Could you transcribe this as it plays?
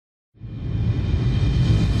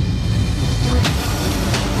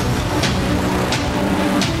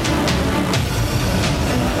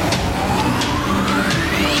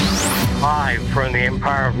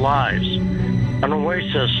lies, an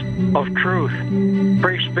oasis of truth,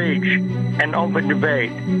 free speech, and open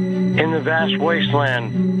debate in the vast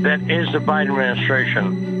wasteland that is the Biden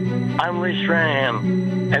administration. I'm Lee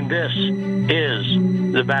Stranahan, and this is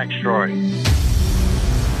The Backstory.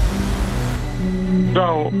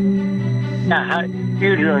 So, how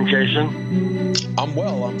you doing, Jason? I'm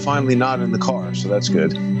well. I'm finally not in the car, so that's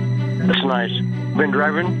good. That's nice. Been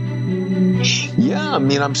driving? Yeah, I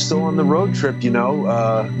mean, I'm still on the road trip, you know.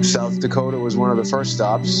 South Dakota was one of the first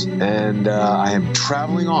stops, and I am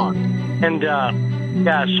traveling on. And,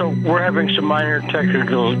 yeah, so we're having some minor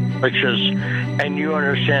technical glitches, and you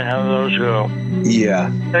understand how those go.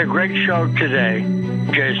 Yeah. A great show today,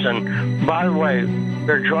 Jason. By the way,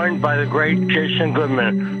 they're joined by the great Jason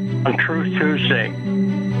Goodman on Truth Tuesday.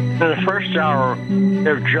 In the first hour, they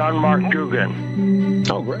have John Mark Dougan.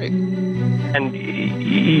 Oh, great. And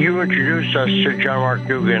you introduced us to John Mark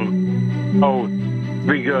Dougan. Oh,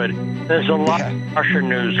 be good. There's a lot of Russian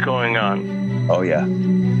news going on. Oh, yeah.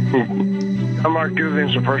 John Mark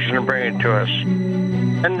Dougan's the person to bring it to us.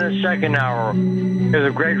 And in the second hour, there's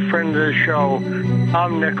a great friend of the show,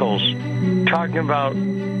 Thom Nickels, talking about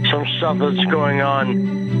some stuff that's going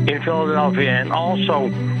on in Philadelphia. And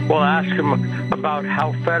also, we'll ask him about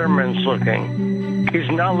how Fetterman's looking. He's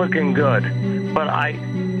not looking good. But at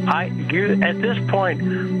this point,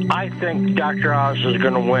 I think Dr. Oz is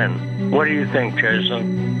going to win. What do you think,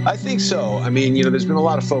 Jason? I think so. I mean, you know, there's been a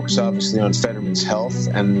lot of focus, obviously, on Fetterman's health,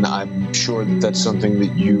 and I'm sure that that's something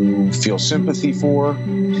that you feel sympathy for.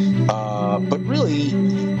 But really,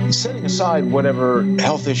 setting aside whatever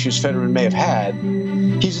health issues Fetterman may have had,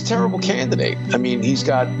 he's a terrible candidate. I mean, he's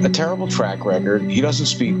got a terrible track record. He doesn't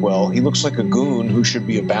speak well. He looks like a goon who should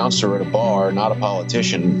be a bouncer at a bar, not a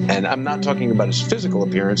politician. And I'm not talking about his physical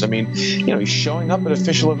appearance. I mean, you know, he's showing up at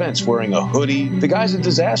official events wearing a hoodie. The guy's a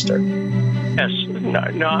disaster. Yes,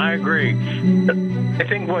 no, I agree. I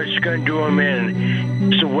think what's going to do him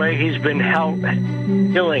in is the way he's been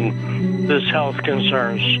healing this health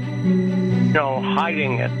concerns. You know,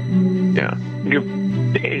 hiding it. Yeah.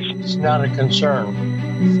 It's not a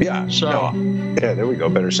concern. Yeah. So. No. Yeah, there we go.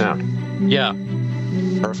 Better sound. Yeah.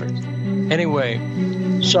 Perfect. Anyway,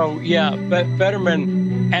 so, yeah,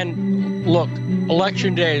 Fetterman, and look,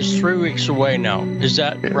 Election Day is 3 weeks away now. Is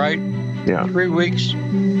that right? Yeah. 3 weeks?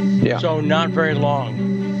 Yeah. So not very long.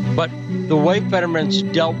 But the way Fetterman's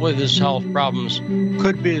dealt with his health problems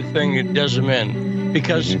could be the thing that does him in,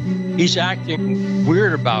 because he's acting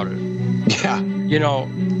weird about it. Yeah. You know.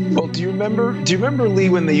 Well, do you remember, Lee,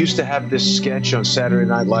 when they used to have this sketch on Saturday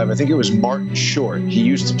Night Live? I think it was Martin Short. He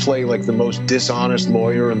used to play like the most dishonest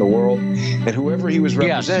lawyer in the world, and whoever he was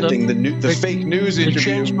representing, the fake news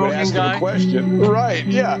interview would ask him a question. Right,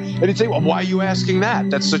 yeah. And he'd say, well, why are you asking that?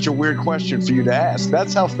 That's such a weird question for you to ask.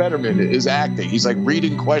 That's how Fetterman is acting. He's like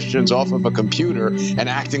reading questions off of a computer and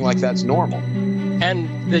acting like that's normal. And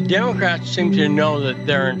the Democrats seem to know that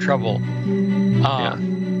they're in trouble.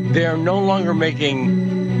 They're no longer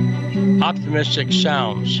making optimistic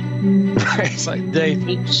sounds. Right. They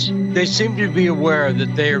seem to be aware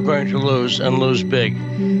that they are going to lose and lose big.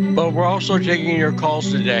 But we're also taking your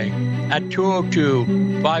calls today at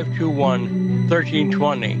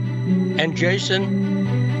 202-521-1320. And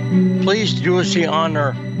Jason, please do us the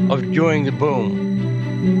honor of doing the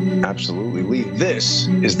boom. Absolutely, Lee. This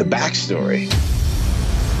is The Backstory.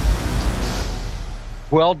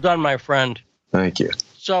 Well done, my friend. Thank you.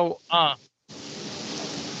 So,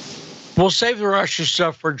 we'll save the Russia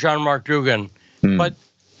stuff for John Mark Dougan. But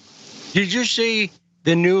did you see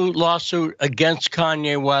the new lawsuit against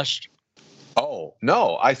Kanye West? Oh,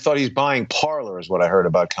 no. I thought he's buying Parler is what I heard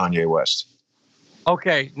about Kanye West.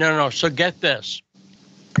 Okay. No. So get this.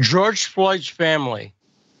 George Floyd's family,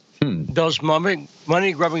 those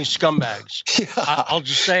money-grubbing scumbags, I'll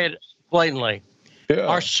just say it blatantly,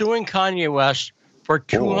 are suing Kanye West for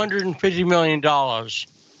 $250 million.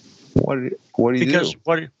 What did he do? Because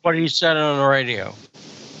what he said on the radio.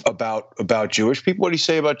 About Jewish people? What did he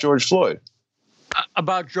say about George Floyd?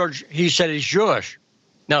 About George, he said he's Jewish.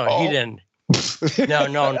 No, he didn't.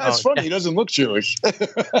 No. That's funny. He doesn't look Jewish.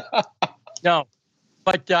 No,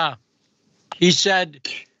 but he said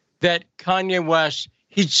that Kanye West,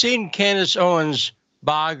 he'd seen Candace Owens'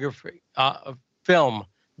 biography,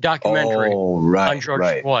 documentary on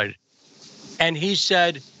George Floyd. And he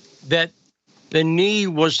said that the knee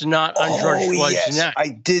was not on George Floyd's neck. I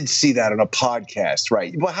did see that on a podcast,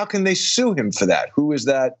 right. Well, how can they sue him for that? Who is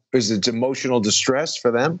that? Is it emotional distress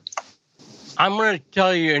for them? I'm going to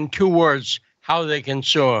tell you in 2 words how they can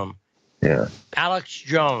sue him. Yeah. Alex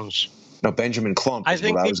Jones. No, Benjamin Crump is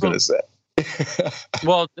what I was going to say.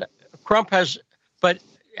 Well, Crump has, but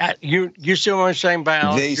you see what I'm saying by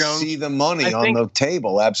Alex They Jones? see the money on the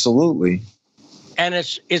table, absolutely. And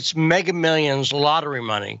it's Mega Millions lottery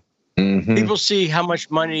money. Mm-hmm. People see how much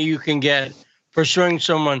money you can get for suing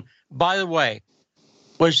someone. By the way,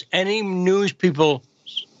 was any news people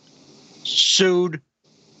sued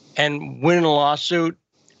and win a lawsuit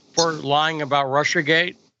for lying about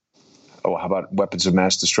Russiagate? Oh, how about weapons of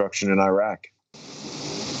mass destruction in Iraq?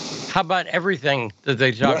 How about everything that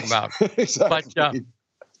they talk about? Exactly.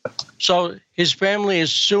 But so his family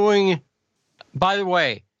is suing. By the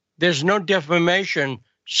way, there's no defamation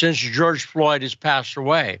since George Floyd has passed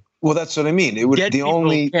away. Well, that's what I mean. The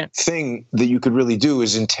only thing that you could really do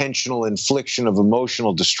is intentional infliction of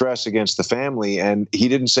emotional distress against the family. And he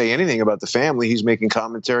didn't say anything about the family. He's making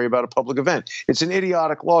commentary about a public event. It's an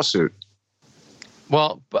idiotic lawsuit.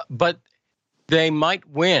 Well, but they might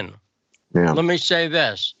win. Yeah. Let me say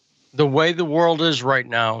this. The way the world is right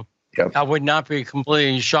now, I would not be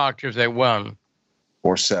completely shocked if they won.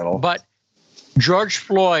 Or settle. But George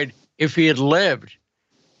Floyd, if he had lived,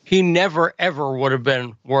 he never, ever would have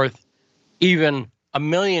been worth even $1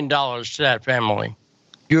 million to that family.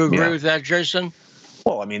 Do you agree with that, Jason?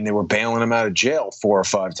 Well, I mean, they were bailing him out of jail 4 or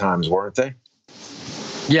 5 times, weren't they?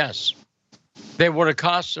 Yes. It would have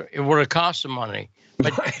cost them money.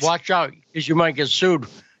 But watch out, because you might get sued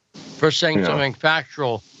for saying something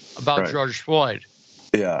factual about George Floyd.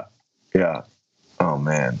 Yeah. Oh,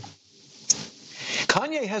 man.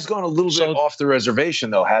 Kanye has gone a little bit off the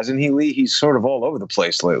reservation, though, hasn't he, Lee? He's sort of all over the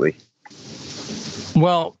place lately.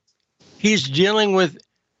 Well, he's dealing with,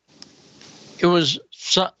 it was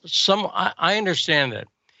some, I understand it.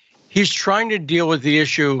 He's trying to deal with the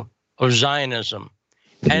issue of Zionism.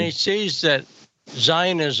 Mm-hmm. And he sees that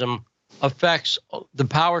Zionism affects the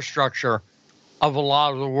power structure of a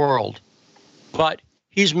lot of the world. But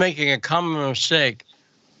he's making a common mistake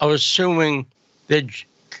of assuming that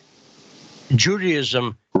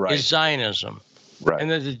Judaism is Zionism,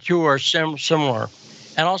 and that the two are similar.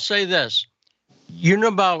 And I'll say this. You know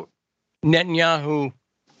about Netanyahu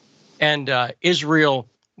and Israel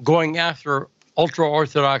going after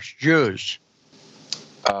ultra-Orthodox Jews?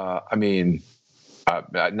 I mean,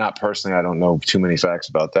 not personally. I don't know too many facts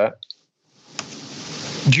about that.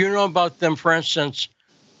 Do you know about them, for instance,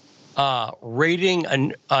 raiding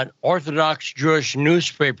an Orthodox Jewish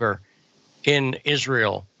newspaper in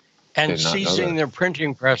Israel and seizing their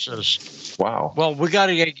printing presses? Wow. Well, we got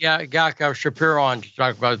to get Yaakov Shapiro on to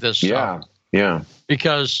talk about this stuff. Yeah.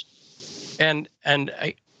 Because, and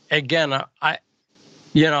again, the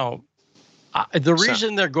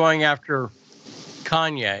reason they're going after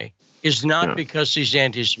Kanye is not because he's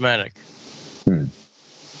anti-Semitic.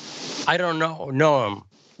 I don't know him.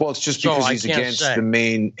 Well, it's just because he's against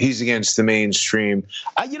the mainstream.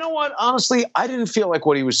 You know what? Honestly, I didn't feel like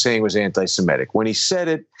what he was saying was anti-Semitic. When he said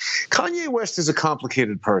it, Kanye West is a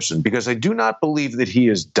complicated person because I do not believe that he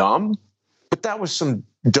is dumb, but that was some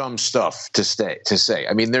dumb stuff to say.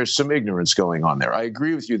 I mean, there's some ignorance going on there. I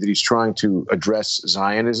agree with you that he's trying to address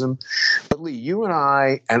Zionism. But Lee, you and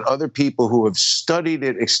I and other people who have studied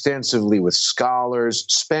it extensively with scholars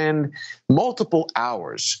spend multiple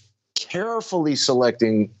hours carefully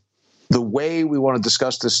selecting the way we want to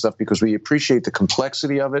discuss this stuff because we appreciate the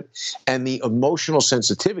complexity of it and the emotional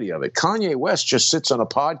sensitivity of it. Kanye West just sits on a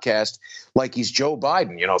podcast like he's Joe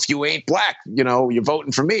Biden. If you ain't black, you're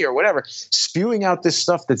voting for me or whatever, spewing out this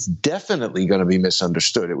stuff that's definitely going to be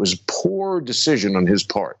misunderstood. It was a poor decision on his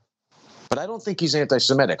part. But I don't think he's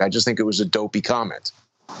anti-Semitic. I just think it was a dopey comment.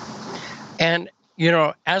 And,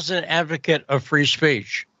 as an advocate of free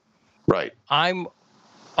speech, I'm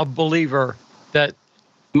a believer that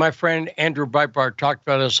my friend Andrew Breitbart talked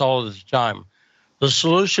about this all the time. The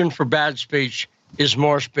solution for bad speech is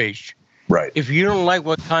more speech. Right. If you don't like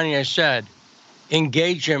what Kanye said,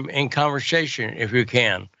 engage him in conversation if you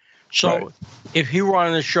can. So if he were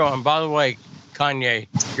on the show, and by the way, Kanye,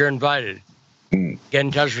 you're invited. Get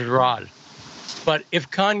in touch with Rod. But if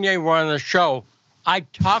Kanye were on the show,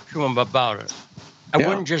 I'd talk to him about it. I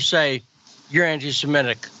wouldn't just say, you're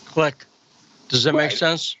anti-Semitic. Click. Does that make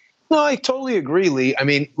sense? No, I totally agree, Lee. I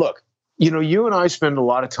mean, look, you and I spend a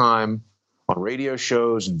lot of time on radio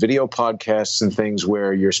shows and video podcasts and things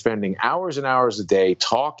where you're spending hours and hours a day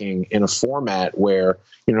talking in a format where,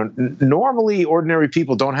 normally ordinary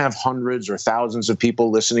people don't have hundreds or thousands of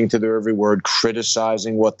people listening to their every word,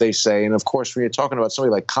 criticizing what they say. And of course, when you're talking about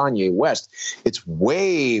somebody like Kanye West, it's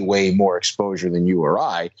way, way more exposure than you or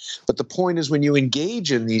I. But the point is, when you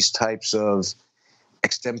engage in these types of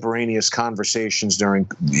extemporaneous conversations during,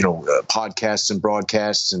 podcasts and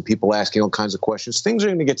broadcasts and people asking all kinds of questions, things are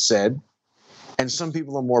going to get said. And some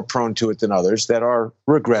people are more prone to it than others that are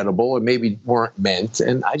regrettable and maybe weren't meant.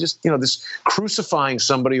 And I just, this crucifying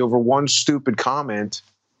somebody over one stupid comment,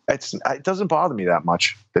 it doesn't bother me that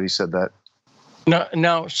much that he said that.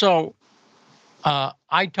 No. So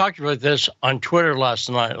I talked about this on Twitter last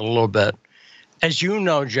night a little bit. As you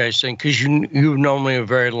know, Jason, because you've known me a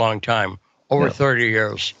very long time, over 30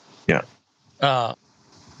 years. Yeah.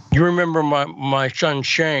 You remember my son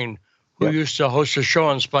Shane, who used to host a show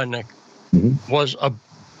on Sputnik, was a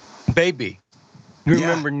baby. You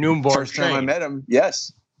remember newborn First Shane. time I met him,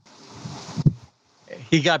 yes.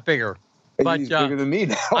 He got bigger. But he's bigger than me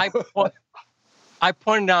now. I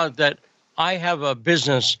pointed out that I have a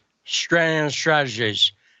business, Strand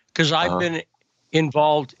Strategies, because I've been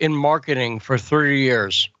involved in marketing for 30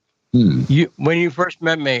 years. When you first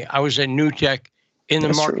met me, I was at New Tech in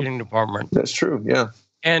the marketing department. That's true, yeah.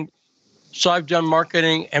 And so I've done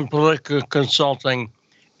marketing and political consulting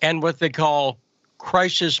and what they call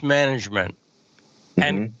crisis management.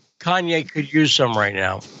 And Kanye could use some right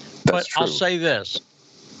now. But I'll say this.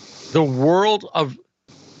 The world of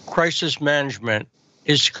crisis management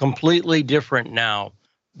is completely different now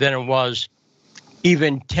than it was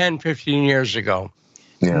even 10, 15 years ago.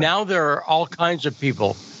 Yeah. Now there are all kinds of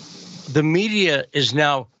people. The media is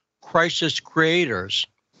now crisis creators.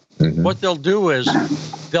 What they'll do is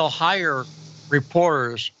they'll hire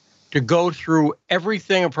reporters to go through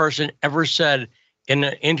everything a person ever said in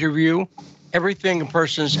an interview, everything a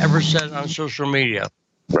person's ever said on social media.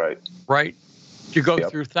 Right? To go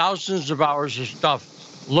through thousands of hours of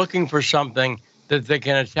stuff looking for something that they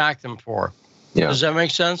can attack them for. Yeah. Does that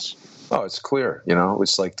make sense? Oh, it's clear.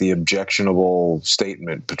 It's like the objectionable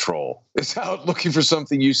statement patrol. It's out looking for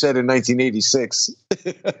something you said in 1986.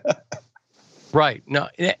 Right. No,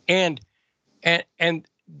 and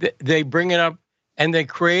they bring it up and they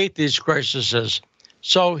create these crises.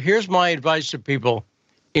 So here's my advice to people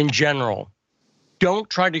in general. Don't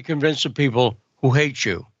try to convince the people who hate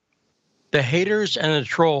you. The haters and the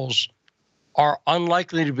trolls are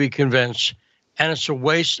unlikely to be convinced, and it's a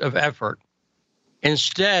waste of effort.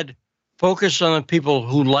 Instead, focus on the people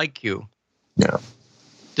who like you. Yeah.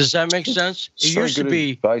 Does that make sense? It used to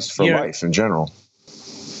be advice for life in general.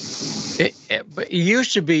 But it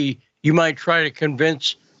used to be you might try to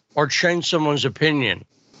convince or change someone's opinion.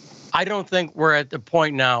 I don't think we're at the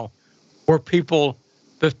point now where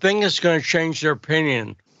the thing that's going to change their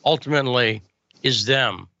opinion ultimately is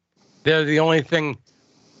them. They're the only thing.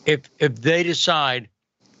 If they decide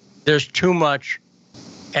there's too much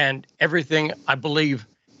and everything, I believe,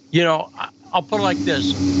 I'll put it like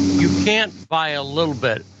this. You can't buy a little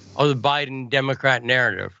bit of the Biden Democrat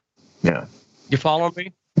narrative. Yeah. You follow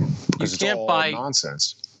me? Because it's all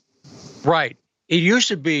nonsense. Right. It used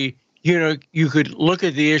to be, you could look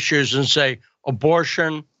at the issues and say,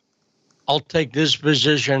 abortion, I'll take this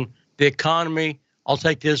position. The economy, I'll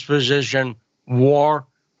take this position. War,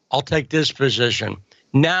 I'll take this position.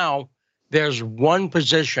 Now, there's one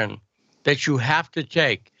position that you have to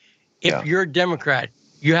take. If you're a Democrat,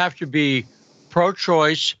 you have to be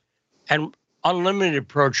pro-choice and unlimited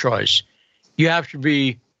pro-choice. You have to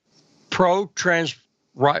be pro-trans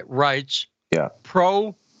rights,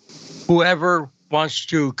 pro whoever wants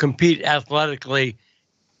to compete athletically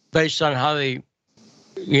based on how they,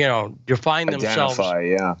 define themselves.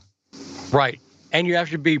 Identify, Right. And you have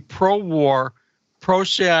to be pro-war,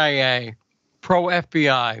 pro-CIA,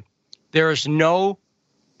 pro-FBI. There is no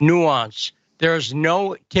nuance. There is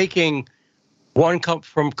no taking one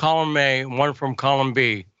from column A and one from column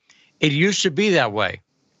B. It used to be that way.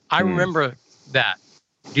 I remember that.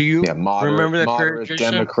 Do you remember that moderate period?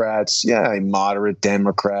 Democrats, moderate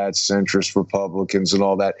Democrats, centrist Republicans, and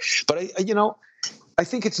all that. But I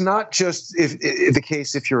think it's not just the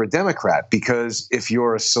case if you're a Democrat, because if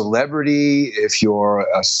you're a celebrity, if you're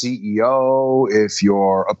a CEO, if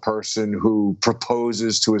you're a person who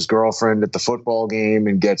proposes to his girlfriend at the football game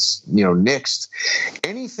and gets, nixed,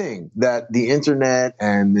 anything that the internet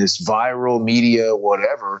and this viral media,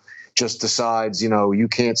 whatever, just decides, you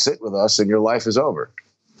can't sit with us and your life is over.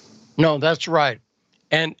 No, that's right.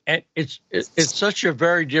 And it's such a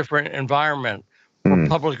very different environment for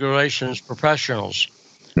public relations professionals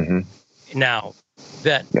now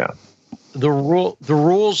that the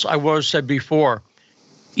rules I was said before,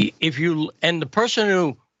 and the person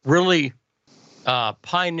who really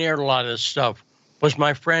pioneered a lot of this stuff was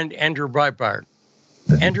my friend Andrew Breitbart.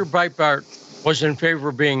 Andrew Breitbart was in favor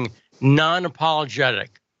of being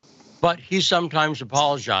non-apologetic, but he sometimes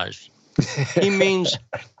apologized. He means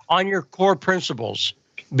on your core principles,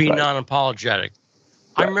 be non-apologetic.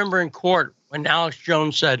 I remember in court when Alex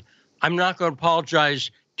Jones said, I'm not going to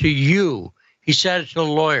apologize to you. He said it to the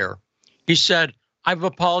lawyer. He said, I've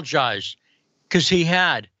apologized, because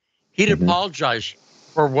he'd apologized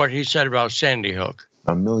for what he said about Sandy Hook.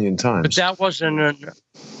 1,000,000 times. But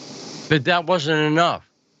that wasn't enough.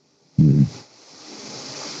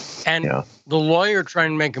 And the lawyer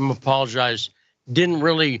trying to make him apologize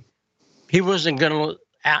he wasn't going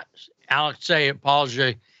to say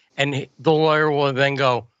apology, and the lawyer will then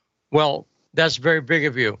go, well, that's very big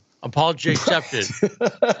of you. Apology accepted.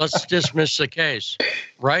 Let's dismiss the case,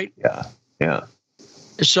 right? Yeah.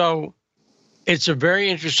 So it's a very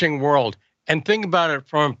interesting world. And think about it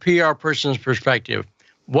from a PR person's perspective.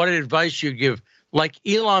 What advice you give, like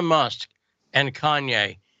Elon Musk and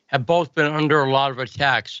Kanye have both been under a lot of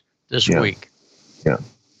attacks this week. Yeah.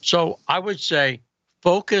 So I would say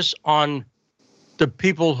focus on the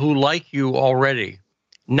people who like you already,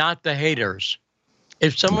 not the haters.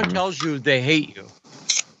 If someone tells you they hate you,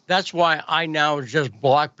 that's why I now just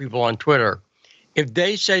block people on Twitter. If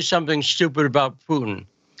they say something stupid about Putin,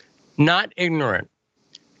 not ignorant,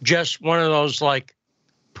 just one of those like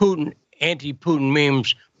Putin, anti-Putin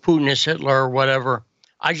memes, Putin is Hitler or whatever,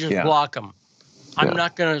 I just block them. I'm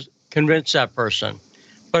not going to convince that person.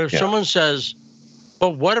 But if someone says,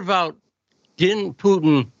 well, what about, didn't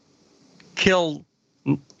Putin kill,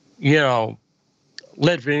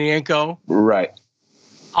 Litvinenko? Right.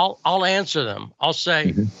 I'll answer them. I'll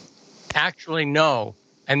say, actually, no.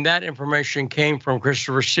 And that information came from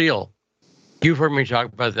Christopher Steele. You've heard me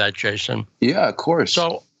talk about that, Jason. Yeah, of course.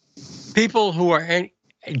 So people who are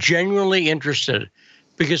genuinely interested,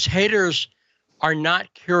 because haters are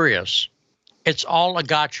not curious. It's all a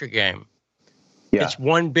gotcha game. Yeah. It's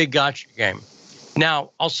one big gotcha game.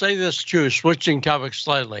 Now, I'll say this too, switching topics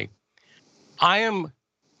slightly. I am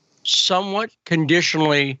somewhat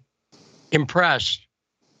conditionally impressed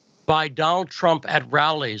by Donald Trump at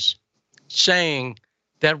rallies saying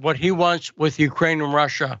that what he wants with Ukraine and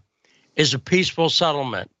Russia is a peaceful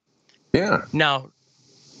settlement. Yeah. Now,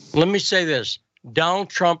 let me say this. Donald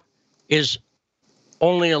Trump is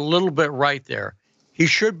only a little bit right there. He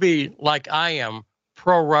should be, like I am,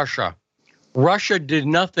 pro-Russia. Russia did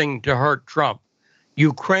nothing to hurt Trump.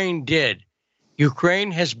 Ukraine did.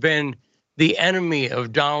 Ukraine has been the enemy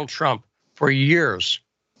of Donald Trump for years.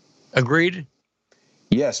 Agreed?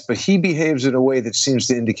 Yes, but he behaves in a way that seems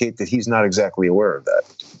to indicate that he's not exactly aware of that.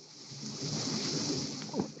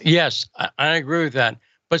 Yes, I agree with that.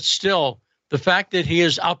 But still, the fact that he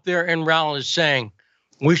is up there in rallies saying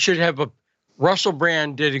we should have Russell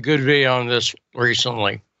Brand did a good video on this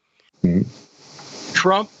recently.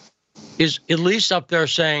 Trump is at least up there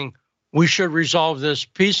saying we should resolve this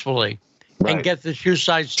peacefully and get the two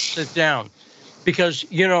sides to sit down. Because,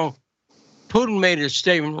 Putin made a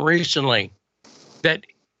statement recently that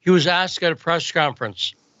he was asked at a press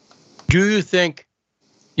conference, do you think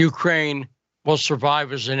Ukraine will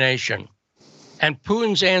survive as a nation? And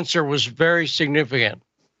Putin's answer was very significant.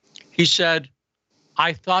 He said,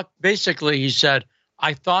 I thought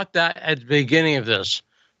that at the beginning of this,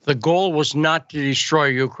 the goal was not to destroy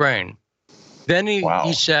Ukraine. Then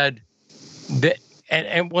he said that, and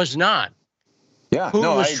it was not. Yeah,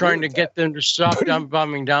 Putin was trying to get them to stop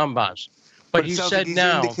bombing Donbass. But he said he's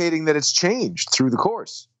now, indicating that it's changed through the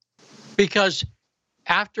course. Because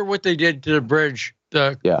after what they did to the bridge,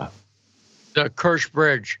 the Kerch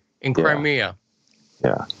Bridge in Crimea,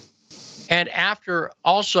 and after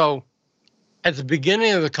also at the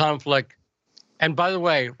beginning of the conflict, and by the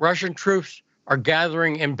way, Russian troops are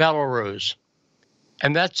gathering in Belarus,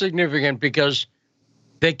 and that's significant because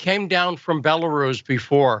they came down from Belarus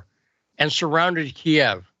before and surrounded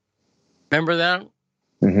Kiev. Remember that?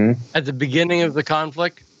 At the beginning of the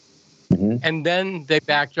conflict? And then they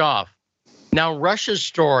backed off. Now, Russia's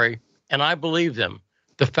story, and I believe them,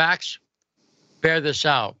 the facts bear this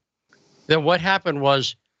out, that what happened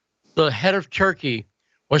was the head of Turkey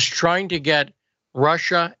was trying to get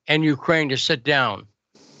Russia and Ukraine to sit down,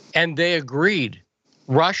 and they agreed.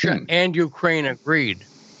 Russia and Ukraine agreed.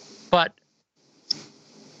 But,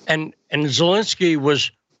 and Zelensky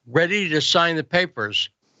was ready to sign the papers,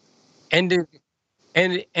 ending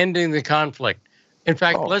the conflict. In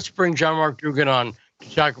fact, let's bring John Mark Dougan on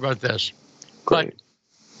to talk about this. Great.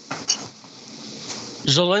 But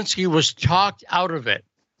Zelensky was talked out of it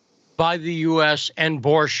by the U.S. and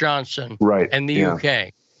Boris Johnson and the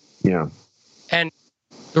UK. Yeah. And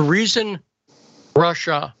the reason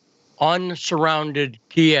Russia unsurrounded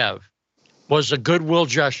Kiev was a goodwill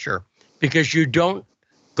gesture, because you don't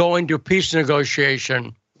go into peace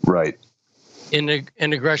negotiation in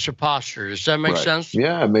aggressive posture. Does that make sense?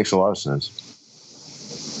 Yeah, it makes a lot of sense.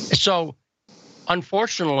 So,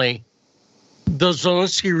 unfortunately, the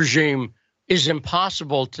Zelensky regime is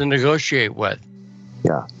impossible to negotiate with.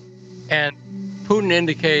 Yeah. And Putin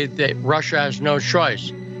indicated that Russia has no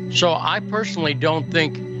choice. So I personally don't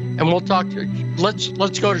think, and we'll talk to, let's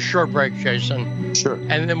go to short break, Jason. Sure.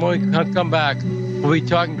 And then when we come back, we'll be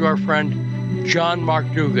talking to our friend John Mark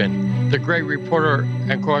Dougan, the great reporter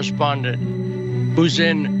and correspondent, who's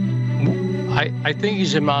in, I think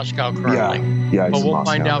he's in Moscow currently. Yeah, but we'll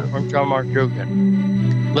find out from John Mark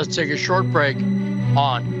Dougan. Let's take a short break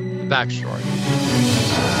on The Backstory.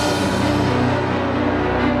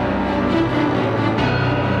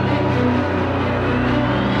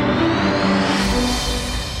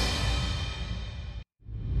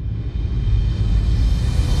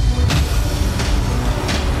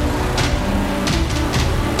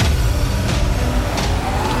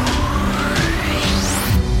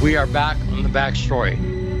 We are back on The Backstory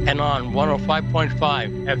and on 105.5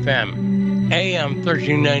 FM, AM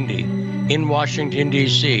 1390 in Washington,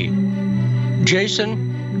 D.C.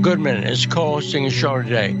 Jason Goodman is co-hosting a show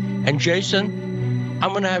today. And Jason, I'm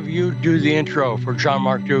going to have you do the intro for John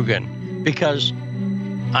Mark Dougan because,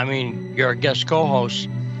 I mean, you're a guest co-host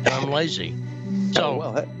and I'm lazy.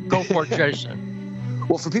 So go for it, Jason.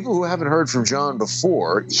 Well, for people who haven't heard from John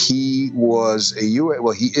before, he was he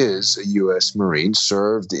is a U.S. Marine,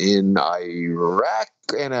 served in Iraq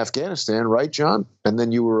and Afghanistan, right, John? And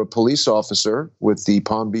then you were a police officer with the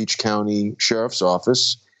Palm Beach County Sheriff's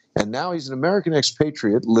Office. And now he's an American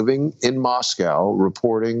expatriate living in Moscow,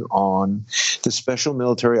 reporting on the special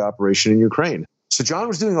military operation in Ukraine. So John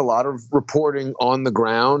was doing a lot of reporting on the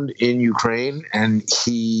ground in Ukraine, and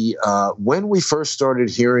he, when we first started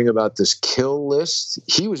hearing about this kill list,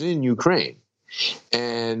 he was in Ukraine.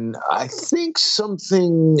 And I think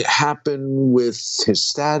something happened with his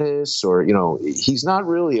status, or, he's not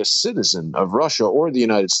really a citizen of Russia or the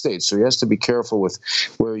United States, so he has to be careful with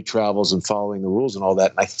where he travels and following the rules and all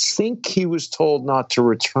that. And I think he was told not to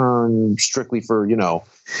return strictly for,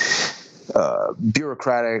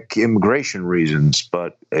 bureaucratic immigration reasons,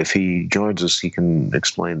 but if he joins us, he can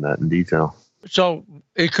explain that in detail. So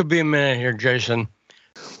it could be a minute here, Jason.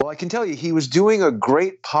 Well, I can tell you, he was doing a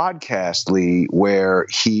great podcast, Lee, where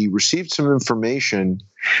he received some information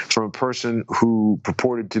from a person who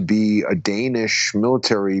purported to be a Danish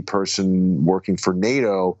military person working for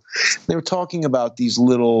NATO. They were talking about these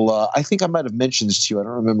little, I think I might have mentioned this to you. I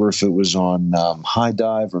don't remember if it was on High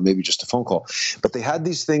Dive or maybe just a phone call. But they had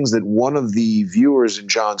these things that one of the viewers in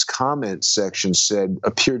John's comment section said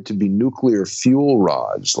appeared to be nuclear fuel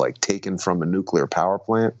rods, like taken from a nuclear power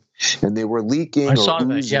plant. And they were leaking. I saw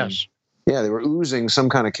that, yes. Yeah, they were oozing some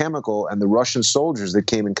kind of chemical, and the Russian soldiers that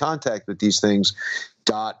came in contact with these things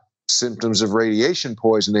got symptoms of radiation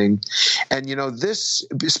poisoning. And, this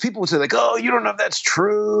people would say, like, oh, you don't know if that's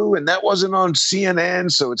true, and that wasn't on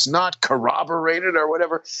CNN, so it's not corroborated or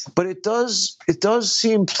whatever. But it does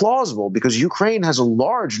seem plausible because Ukraine has a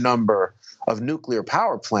large number of nuclear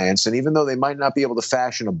power plants, and even though they might not be able to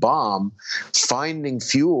fashion a bomb, finding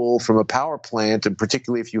fuel from a power plant, and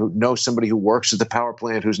particularly if you know somebody who works at the power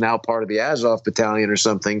plant who's now part of the Azov battalion or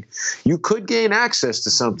something, you could gain access to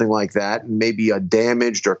something like that, and maybe a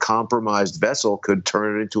damaged or compromised vessel could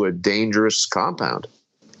turn it into a dangerous compound.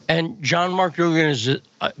 And John Mark Dougan is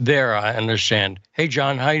there, I understand. Hey,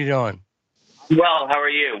 John, how you doing? Well, how are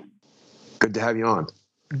you? Good to have you on.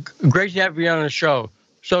 Great to have you on the show.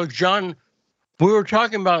 So, John, we were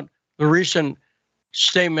talking about the recent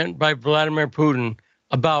statement by Vladimir Putin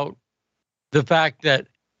about the fact that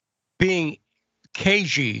being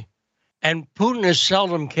cagey, and Putin is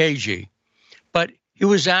seldom cagey, but he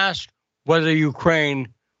was asked whether Ukraine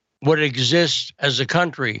would exist as a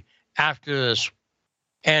country after this.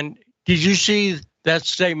 And did you see that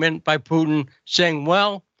statement by Putin saying,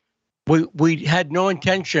 well, we had no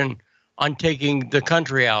intention on taking the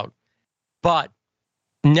country out, but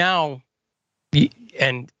now,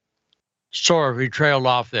 and sort of he trailed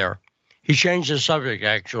off there. He changed the subject,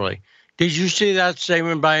 actually. Did you see that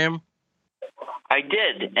statement by him? I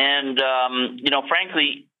did. And,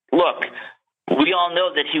 frankly, look, we all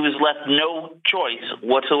know that he was left no choice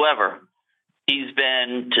whatsoever. He's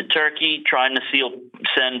been to Turkey trying to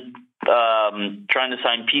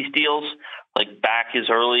sign peace deals, like back as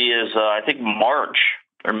early as, I think, March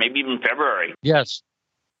or maybe even February. Yes,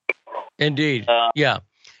 indeed. Yeah.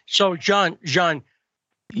 So, John,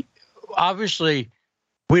 obviously,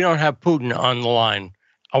 we don't have Putin on the line.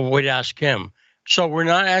 I would ask him. So we're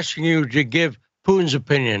not asking you to give Putin's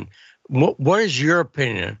opinion. What is your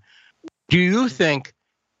opinion? Do you think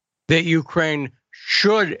that Ukraine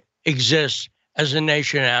should exist as a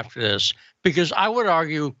nation after this? Because I would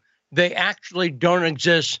argue they actually don't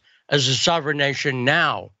exist as a sovereign nation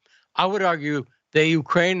now. I would argue that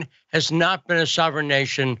Ukraine has not been a sovereign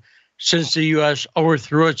nation since the U.S.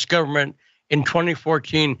 overthrew its government in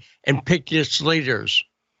 2014 and picked its leaders.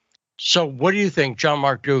 So what do you think, John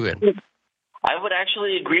Mark Dougan? I would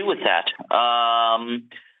actually agree with that.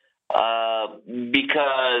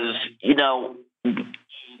 Because,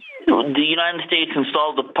 the United States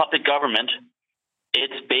installed a puppet government.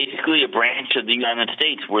 It's basically a branch of the United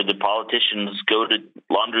States where the politicians go to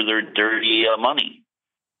launder their dirty money.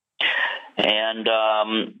 And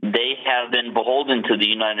they have been beholden to the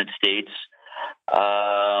United States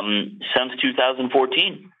since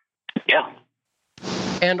 2014. Yeah.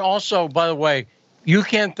 And also, by the way, you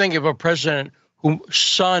can't think of a president whose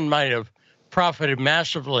son might have profited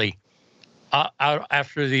massively out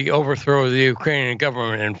after the overthrow of the Ukrainian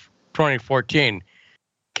government in 2014.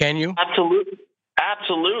 Can you?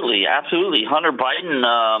 Absolutely. Hunter Biden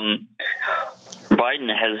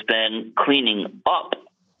has been cleaning up.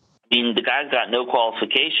 I mean, the guy's got no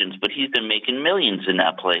qualifications, but he's been making millions in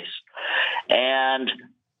that place. And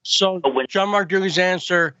so John Mark Dougan's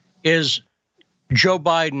answer is Joe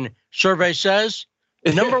Biden. Survey says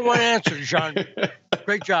number one answer, John.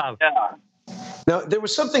 Great job. Yeah. Now, there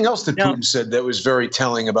was something else that Putin said that was very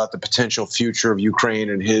telling about the potential future of Ukraine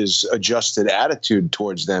and his adjusted attitude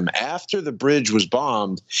towards them. After the bridge was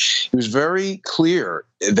bombed, he was very clear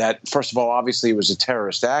that, first of all, obviously it was a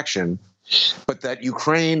terrorist action, but that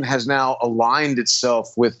Ukraine has now aligned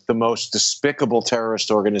itself with the most despicable terrorist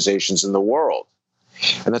organizations in the world.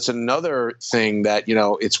 And that's another thing that,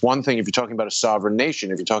 it's one thing if you're talking about a sovereign nation.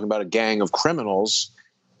 If you're talking about a gang of criminals,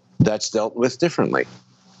 that's dealt with differently.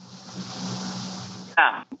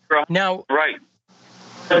 Yeah. Now, right.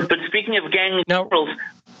 But speaking of gang criminals,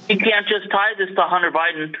 you can't just tie this to Hunter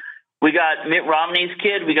Biden. We got Mitt Romney's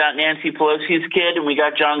kid, we got Nancy Pelosi's kid, and we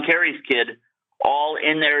got John Kerry's kid, all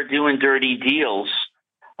in there doing dirty deals.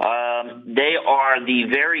 They are the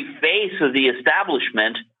very face of the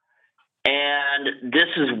establishment, and this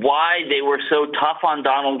is why they were so tough on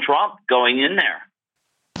Donald Trump going in there.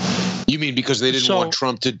 You mean because they didn't want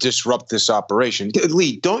Trump to disrupt this operation?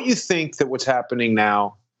 Lee, don't you think that what's happening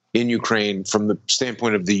now in Ukraine from the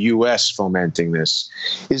standpoint of the U.S. fomenting this,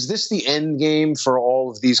 is this the end game for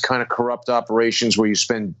all of these kind of corrupt operations where you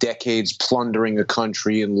spend decades plundering a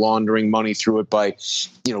country and laundering money through it by,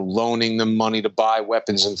 loaning them money to buy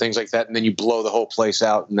weapons and things like that, and then you blow the whole place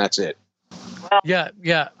out and that's it? Yeah,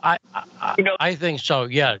 I think so.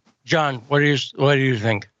 Yeah, John, what do you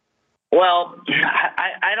think? Well,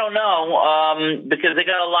 I don't know, because they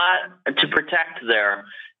got a lot to protect there.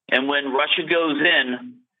 And when Russia goes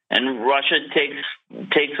in and Russia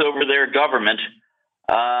takes over their government,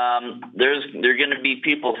 there are going to be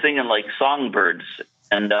people singing like songbirds.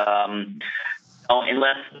 And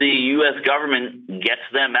unless the U.S. government gets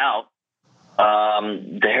them out,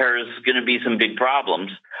 there's going to be some big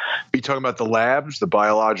problems. Are you talking about the labs, the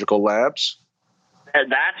biological labs?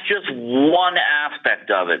 That's just one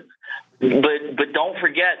aspect of it. But don't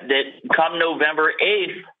forget that come November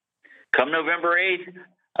 8th,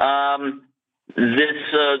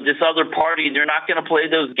 this other party, they're not going to play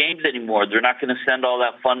those games anymore. They're not going to send all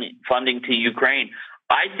that funding to Ukraine.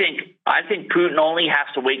 I think Putin only has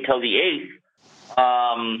to wait till the 8th.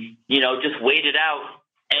 Just wait it out,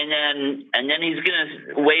 and then he's going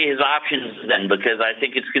to weigh his options then, because I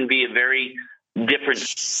think it's going to be a very different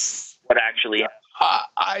what actually happens.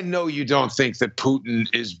 I know you don't think that Putin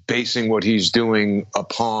is basing what he's doing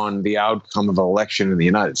upon the outcome of an election in the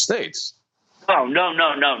United States. Oh, no.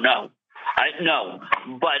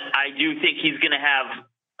 But I do think he's going to have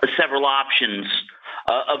several options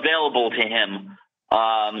available to him,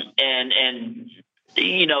 and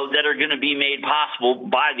that are going to be made possible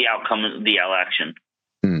by the outcome of the election.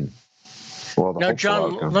 Well, now,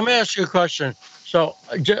 John, let me ask you a question. So,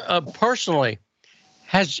 personally,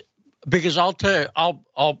 because I'll tell you,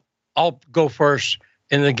 I'll go first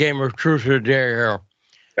in the game of truth or dare here.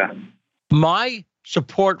 Yeah. My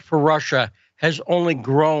support for Russia has only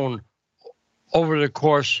grown over the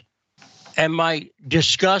course, and my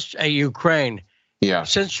disgust at Ukraine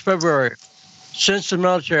since February, since the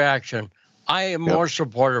military action, I am more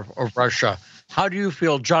supportive of Russia. How do you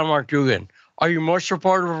feel, John Mark Dougan? Are you more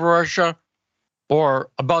supportive of Russia or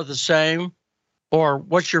about the same? Or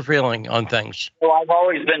what's your feeling on things? Well, I've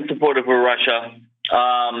always been supportive of Russia.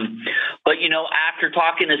 But, after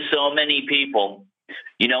talking to so many people,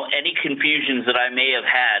 any confusions that I may have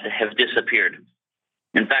had have disappeared.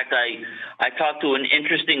 In fact, I talked to an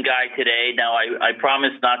interesting guy today. Now, I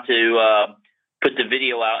promised not to put the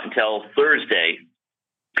video out until Thursday.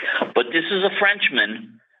 But this is a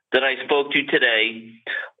Frenchman that I spoke to today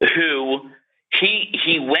who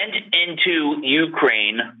he went into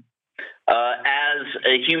Ukraine as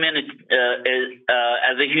a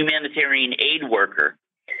humanitarian aid worker.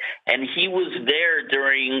 And he was there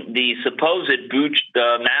during the supposed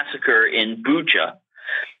massacre in Bucha.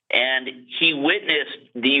 And he witnessed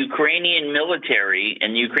the Ukrainian military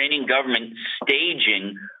and the Ukrainian government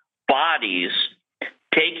staging bodies,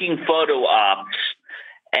 taking photo ops,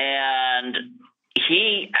 and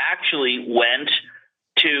he actually went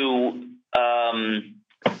to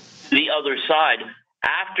the other side.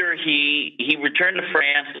 After he returned to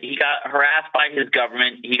France, he got harassed by his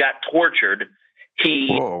government. He got tortured. He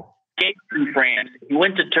escaped from France. He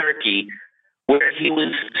went to Turkey, where he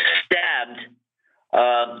was stabbed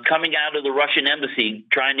coming out of the Russian embassy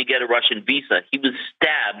trying to get a Russian visa. He was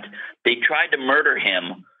stabbed. They tried to murder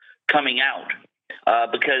him coming out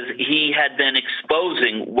because he had been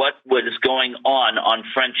exposing what was going on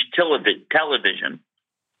French television.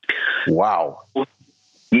 Wow.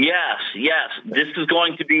 Yes. This is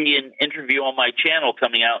going to be an interview on my channel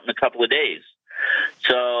coming out in a couple of days.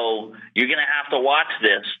 So you're going to have to watch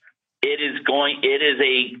this. It is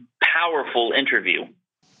a powerful interview.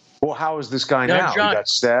 Well, how is this guy now? John, he got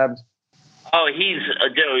stabbed? Oh, he's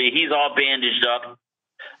all bandaged up.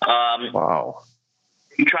 Wow.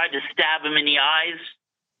 He tried to stab him in the eyes.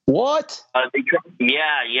 What? They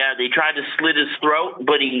tried to slit his throat,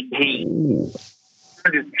 but he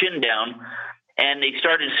turned his chin down, and they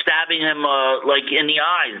started stabbing him like in the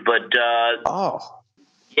eyes. But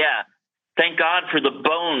yeah, thank God for the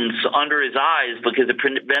bones under his eyes because it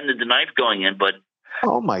prevented the knife going in. But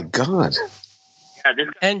oh my God.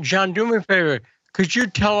 Yeah, and John, do me a favor. Could you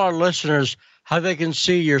tell our listeners how they can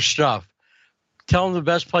see your stuff? Tell them the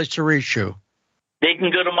best place to reach you. They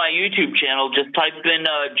can go to my YouTube channel. Just type in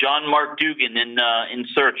John Mark Dougan in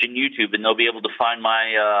search in YouTube, and they'll be able to find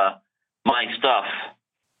my stuff.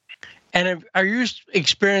 And are you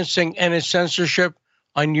experiencing any censorship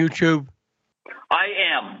on YouTube? I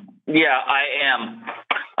am. Yeah, I am.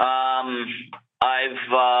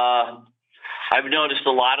 I've noticed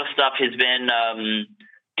a lot of stuff has been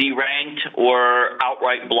deranked or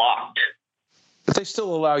outright blocked. But they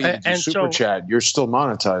still allow you to do super chat. You're still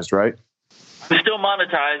monetized, right? I'm still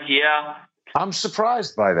monetized, yeah. I'm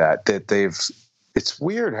surprised by that it's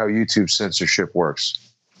weird how YouTube censorship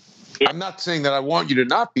works. I'm not saying that I want you to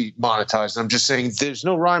not be monetized. I'm just saying there's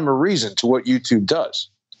no rhyme or reason to what YouTube does.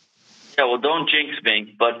 Yeah, well, don't jinx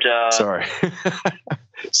me, but... Sorry.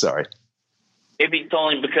 Sorry. Maybe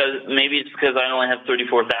it's because I only have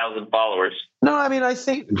 34,000 followers. No, I mean, I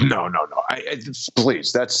think no.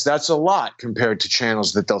 Please, that's a lot compared to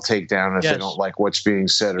channels that they'll take down if they don't like what's being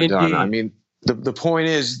said or done. I mean, the point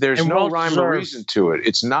is there's no rhyme or reason to it.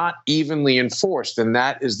 It's not evenly enforced, and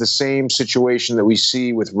that is the same situation that we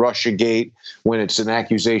see with Russiagate when it's an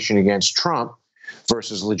accusation against Trump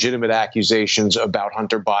versus legitimate accusations about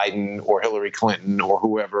Hunter Biden or Hillary Clinton or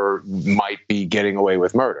whoever might be getting away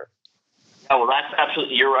with murder. Oh, well, that's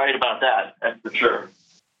absolutely, you're right about that. That's for sure.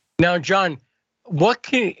 Now, John, what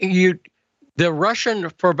can the Russian,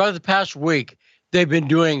 for about the past week, they've been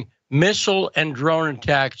doing missile and drone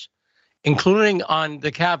attacks, including on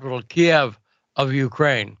the capital, Kiev, of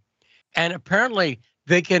Ukraine. And apparently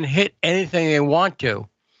they can hit anything they want to.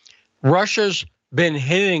 Russia's been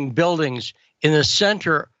hitting buildings in the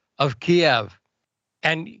center of Kiev,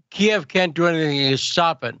 and Kiev can't do anything to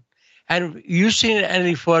stop it. And have you seen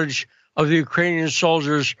any footage of the Ukrainian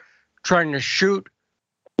soldiers trying to shoot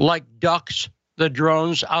like ducks the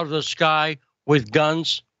drones out of the sky with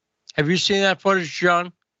guns? Have you seen that footage,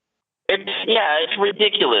 John? It's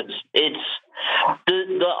ridiculous. It's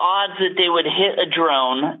the odds that they would hit a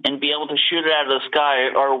drone and be able to shoot it out of the sky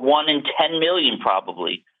are 1 in 10 million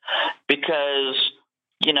probably, because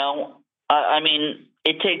I mean,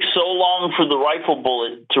 it takes so long for the rifle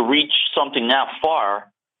bullet to reach something that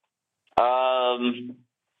far.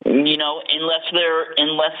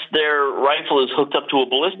 Unless their rifle is hooked up to a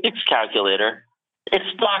ballistics calculator,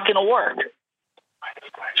 it's not going to work.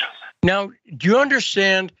 Now, do you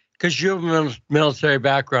understand, because you have a military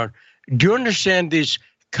background, do you understand these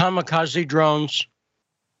kamikaze drones?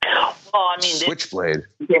 Well, I mean, Switchblade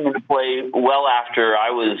came into play well after I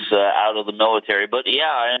was out of the military, but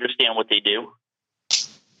yeah, I understand what they do.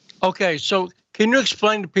 Okay, so can you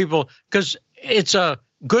explain to people, because it's a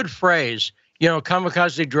good phrase,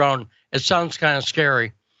 kamikaze drone, it sounds kind of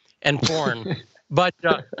scary and foreign, but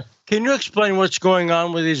can you explain what's going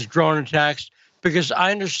on with these drone attacks? Because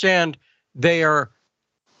I understand they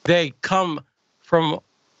come from,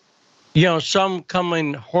 some come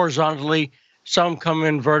in horizontally, some come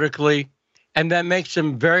in vertically, and that makes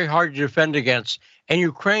them very hard to defend against. And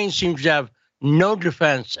Ukraine seems to have no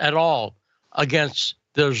defense at all against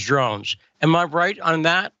those drones. Am I right on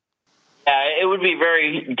that? it would be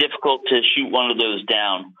very difficult to shoot one of those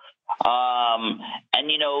down. And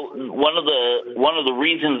one of the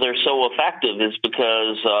reasons they're so effective is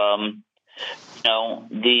because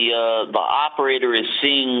the operator is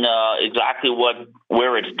seeing exactly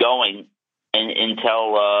where it's going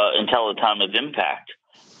until the time of impact,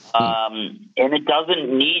 and it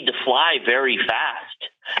doesn't need to fly very fast,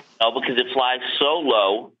 because it flies so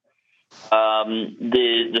low.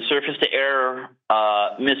 The surface-to-air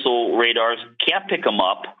missile radars can't pick them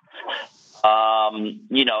up.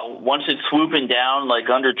 Once it's swooping down like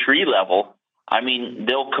under tree level, I mean,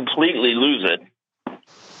 they'll completely lose it.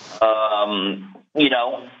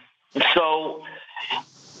 So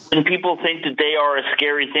when people think that they are a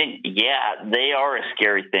scary thing, yeah, they are a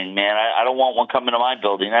scary thing, man. I don't want one coming to my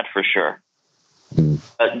building, that's for sure.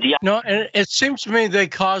 No, and it seems to me they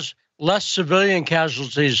cause less civilian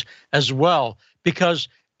casualties as well, because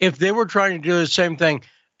if they were trying to do the same thing,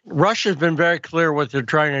 Russia's been very clear what they're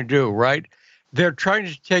trying to do, right? They're trying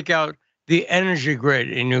to take out the energy grid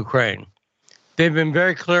in Ukraine. They've been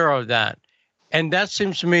very clear of that. And that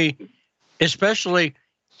seems to me, especially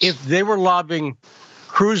if they were lobbing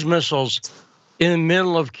cruise missiles in the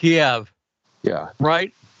middle of Kiev,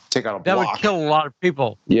 right? Take out a block. That would kill a lot of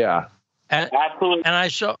people. Yeah. And, absolutely.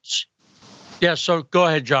 And so go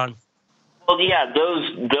ahead, John. Well, yeah,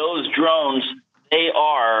 those drones, they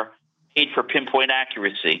are paid for pinpoint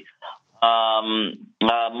accuracy.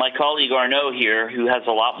 My colleague Arnaud here, who has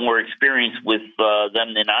a lot more experience with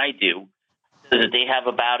them than I do, says that they have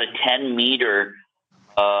about a 10-meter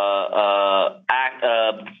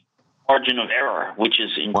margin of error, which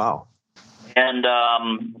is wow. And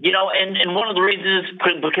and one of the reasons is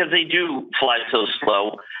because they do fly so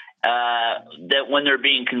slow that when they're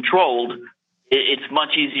being controlled, it's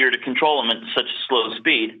much easier to control them at such a slow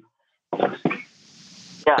speed.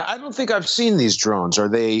 Yeah. I don't think I've seen these drones. Are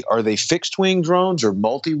they fixed wing drones or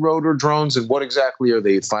multi-rotor drones? And what exactly are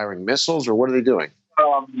they firing missiles, or what are they doing?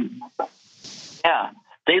 Yeah,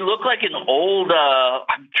 they look like an old.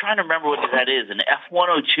 I'm trying to remember what that is. An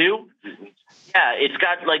F-102. Yeah, it's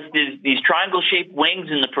got like these triangle-shaped wings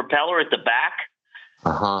and the propeller at the back.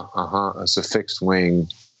 It's a fixed wing.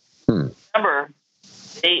 Remember,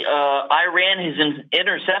 Iran has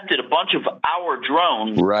intercepted a bunch of our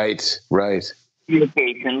drones. Right.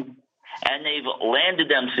 Communications, and they've landed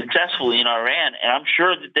them successfully in Iran, and I'm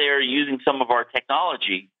sure that they are using some of our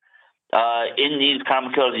technology in these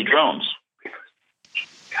kamikaze drones.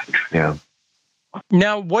 Yeah.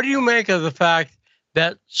 Now, what do you make of the fact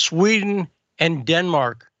that Sweden and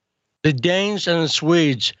Denmark, the Danes and the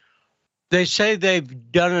Swedes, they say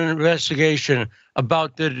they've done an investigation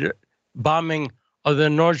about the bombing of the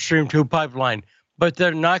Nord Stream 2 pipeline, but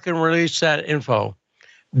they're not going to release that info?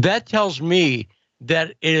 That tells me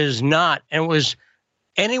that it is not, and was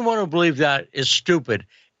anyone who believed that is stupid.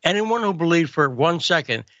 Anyone who believed for 1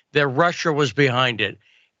 second that Russia was behind it,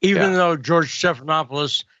 even though George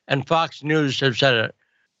Stephanopoulos and Fox News have said it,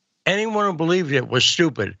 anyone who believed it was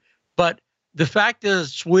stupid. But the fact that the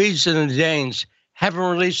Swedes and the Danes haven't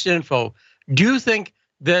released info, do you think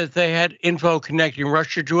that if they had info connecting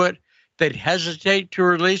Russia to it, they'd hesitate to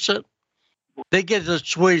release it? They get the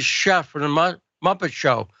Swedish chef from the Muppet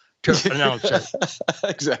Show to announce it.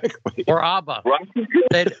 Exactly. Or ABBA.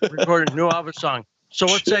 They'd record a new ABBA song. So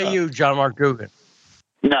what say you, John Mark Dougan?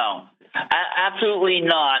 No, absolutely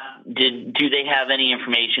not. Do they have any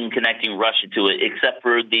information connecting Russia to it, except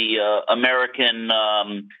for the American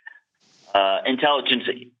intelligence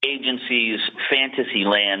agency's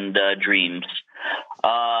Fantasyland dreams?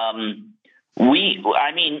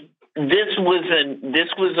 This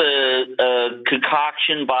was a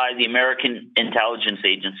concoction by the American intelligence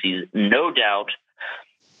agencies, no doubt.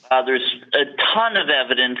 There's a ton of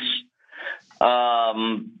evidence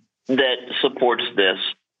that supports this.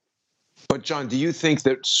 But John, do you think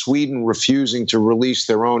that Sweden refusing to release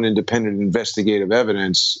their own independent investigative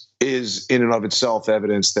evidence is in and of itself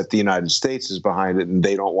evidence that the United States is behind it, and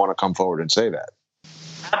they don't want to come forward and say that?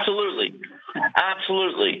 Absolutely.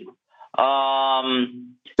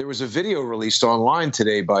 There was a video released online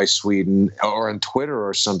today by Sweden, or on Twitter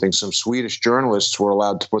or something. Some Swedish journalists were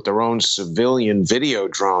allowed to put their own civilian video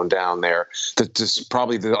drone down there. This is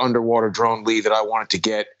probably the underwater drone, Lee, that I wanted to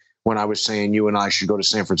get when I was saying you and I should go to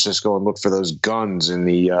San Francisco and look for those guns in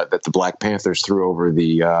the that the Black Panthers threw over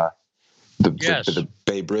the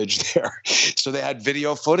Bay Bridge there. So they had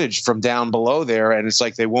video footage from down below there, and it's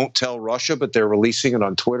like they won't tell Russia, but they're releasing it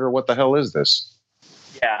on Twitter. What the hell is this?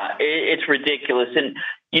 Yeah, it's ridiculous. And,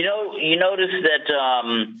 you notice that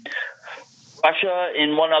Russia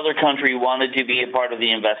and one other country wanted to be a part of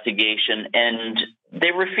the investigation, and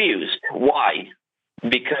they refused. Why?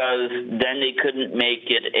 because then they couldn't make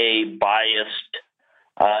it a biased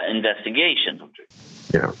investigation.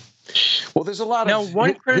 Yeah. Well, there's a lot now, of...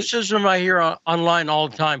 one criticism I hear online all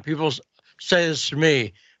the time, people say this to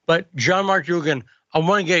me, but John Mark Dougan, I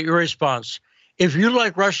want to get your response. If you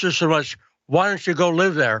like Russia so much, why don't you go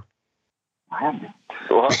live there?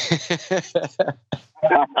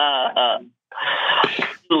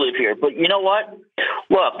 Live here, but you know what?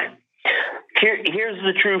 Look, here's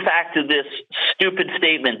the true fact of this stupid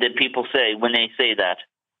statement that people say when they say that.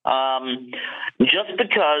 Just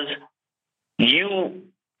because you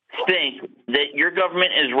think that your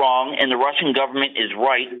government is wrong and the Russian government is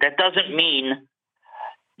right, that doesn't mean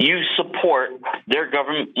you support their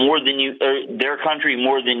government more than their country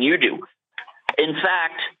more than you do. In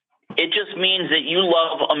fact, it just means that you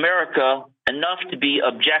love America enough to be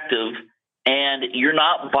objective, and you're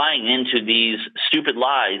not buying into these stupid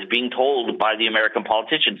lies being told by the American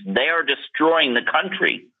politicians. They are destroying the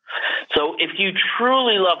country. So if you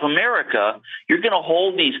truly love America, you're going to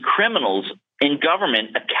hold these criminals in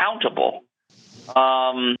government accountable.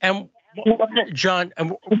 And John,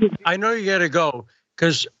 I know you got to go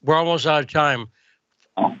because we're almost out of time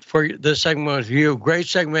for the segment with you. Great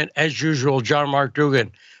segment as usual, John Mark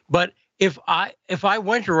Dougan. But if I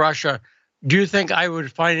went to Russia, do you think I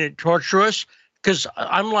would find it torturous? Because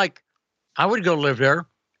I'm like, I would go live there.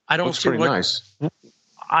 I don't see what. Nice.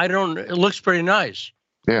 I don't. It looks pretty nice.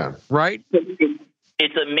 Yeah. Right.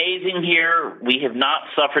 It's amazing here. We have not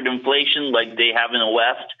suffered inflation like they have in the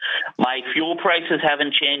West. My fuel prices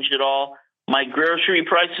haven't changed at all. My grocery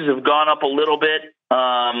prices have gone up a little bit,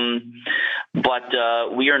 but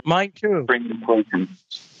we are. Mine too. Inflation.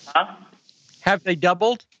 Huh? Have they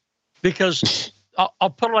doubled? Because I'll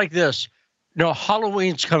put it like this. You know,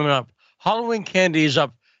 Halloween's coming up. Halloween candy is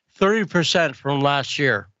up 30% from last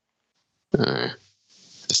year.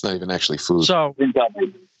 It's not even actually food. So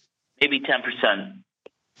maybe 10%.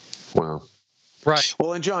 Wow. Right.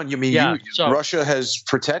 Well, and John, Russia has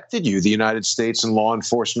protected you, the United States and law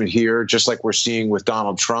enforcement here, just like we're seeing with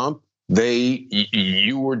Donald Trump.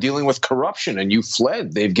 You were dealing with corruption and you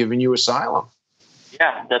fled. They've given you asylum.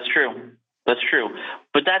 Yeah, that's true. That's true.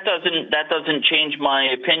 But that doesn't change my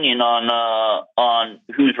opinion on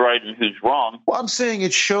who's right and who's wrong. Well, I'm saying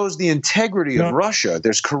it shows the integrity of Russia.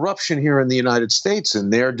 There's corruption here in the United States,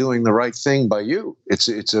 and they're doing the right thing by you.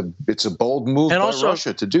 It's a bold move by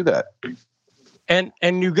Russia to do that. And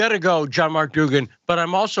you got to go, John Mark Dougan. But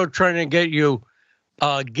I'm also trying to get you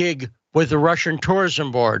a gig with the Russian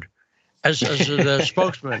Tourism Board as the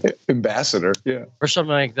spokesman, ambassador, yeah, or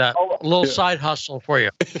something like that. A little side hustle for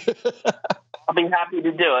you. I'll be happy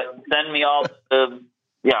to do it. Send me all the,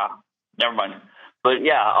 never mind. But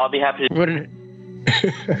yeah, I'll be happy to.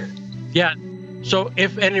 Yeah. So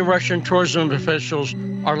if any Russian tourism officials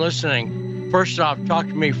are listening, first off, talk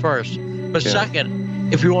to me first. But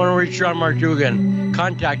second, if you want to reach John Mark Dougan,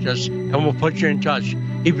 contact us and we'll put you in touch.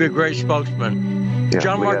 He'd be a great spokesman. Yeah,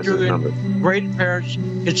 John Mark Dougan, great appearance.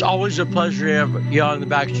 It's always a pleasure to have you on The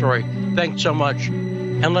Backstory. Thanks so much.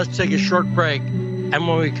 And let's take a short break. And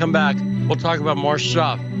when we come back, we'll talk about more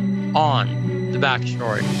stuff on The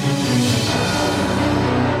Backstory.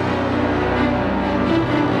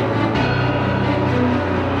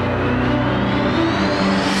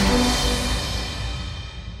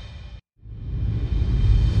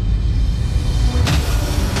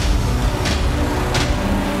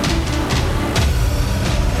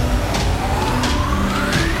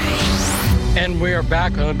 And we are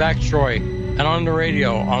back on The Backstory and on the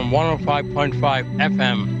radio on 105.5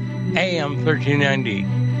 FM, AM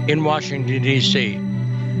 1390 in Washington, D.C.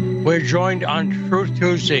 We're joined on Truth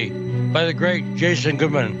Tuesday by the great Jason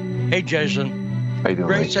Goodman. Hey, Jason. How you doing?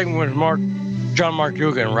 Great segment with John Mark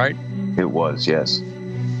Dougan, right? It was, yes.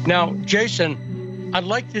 Now, Jason, I'd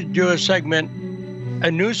like to do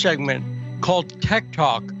a new segment called Tech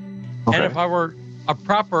Talk. Okay. And if I were a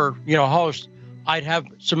proper, host, I'd have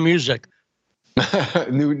some music.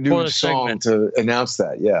 new song segment to announce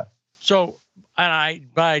that, yeah. So, but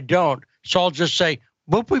I don't. So I'll just say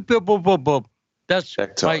boop boop boop boop boop boop.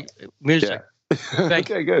 That's my music. Yeah.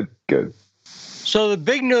 Okay, good. So the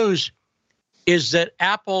big news is that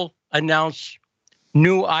Apple announced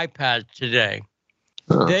new iPads today.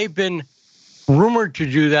 They've been rumored to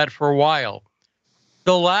do that for a while.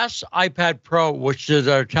 The last iPad Pro, which is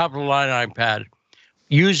our top of the line iPad,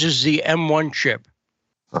 uses the M1 chip.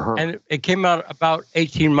 And it came out about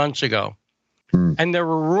 18 months ago. And there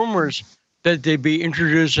were rumors that they'd be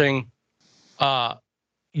introducing,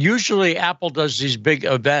 usually Apple does these big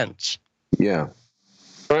events. Yeah.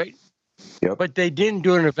 Right? Yep. But they didn't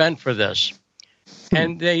do an event for this.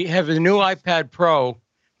 And they have a new iPad Pro,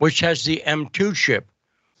 which has the M2 chip.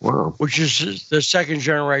 Wow. Which is the second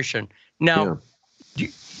generation. Now,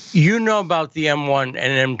 you know about the M1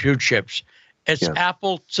 and M2 chips. It's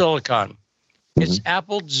Apple Silicon. It's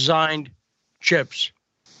Apple-designed chips,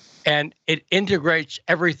 and it integrates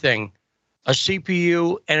everything, a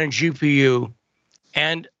CPU and a GPU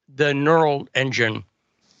and the neural engine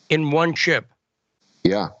in one chip.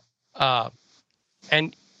 Yeah.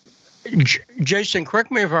 And Jason,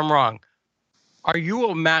 correct me if I'm wrong. Are you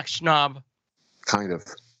a Mac snob? Kind of.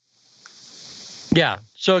 Yeah.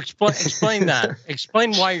 So explain that.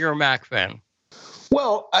 Explain why you're a Mac fan.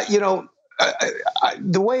 Well,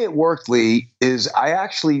 the way it worked, Lee, is I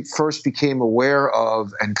actually first became aware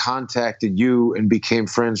of and contacted you and became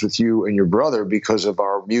friends with you and your brother because of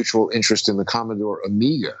our mutual interest in the Commodore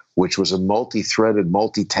Amiga, which was a multi-threaded,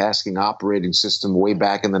 multitasking operating system way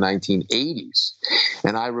back in the 1980s.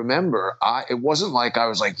 And I remember, it wasn't like I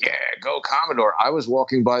was like, yeah, go Commodore. I was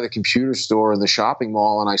walking by the computer store in the shopping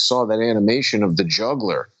mall, and I saw that animation of the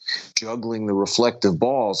juggler juggling the reflective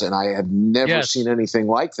balls, and I had never seen anything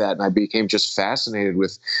like that, and I became just fascinated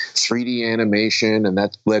with 3D animation, and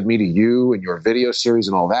that led me to you and your video series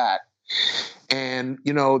and all that. And,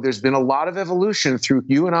 there's been a lot of evolution through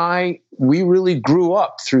you and I. We really grew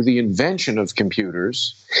up through the invention of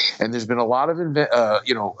computers, and there's been a lot of,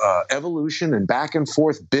 evolution and back and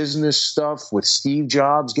forth business stuff with Steve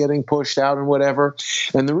Jobs getting pushed out and whatever.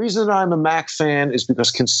 And the reason that I'm a Mac fan is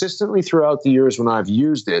because consistently throughout the years when I've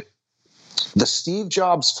used it, the Steve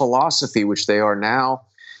Jobs philosophy, which they are now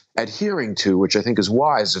adhering to, which I think is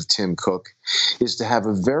wise of Tim Cook, is to have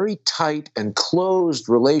a very tight and closed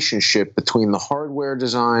relationship between the hardware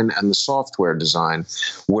design and the software design,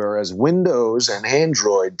 whereas Windows and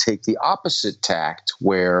Android take the opposite tact,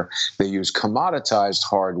 where they use commoditized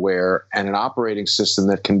hardware and an operating system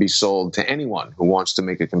that can be sold to anyone who wants to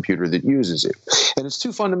make a computer that uses it. And it's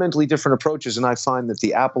two fundamentally different approaches, and I find that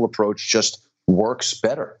the Apple approach just works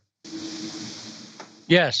better.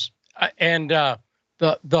 Yes, and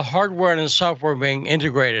the hardware and the software being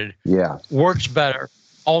integrated works better.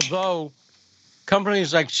 Although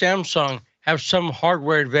companies like Samsung have some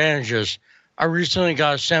hardware advantages. I recently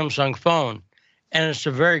got a Samsung phone, and it's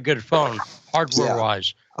a very good phone,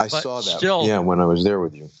 hardware-wise. I saw that. When I was there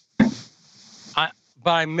with you. But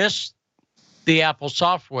I missed the Apple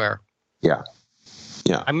software. Yeah.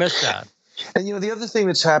 I missed that. And, the other thing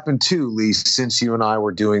that's happened, too, Lee, since you and I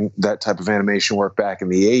were doing that type of animation work back in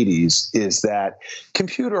the 80s, is that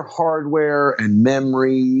computer hardware and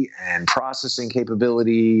memory and processing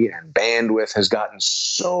capability and bandwidth has gotten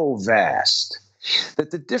so vast that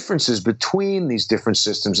the differences between these different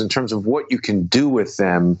systems in terms of what you can do with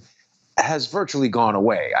them has virtually gone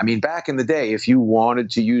away. I mean, back in the day, if you wanted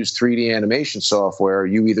to use 3D animation software,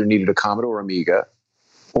 you either needed a Commodore Amiga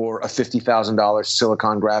or a $50,000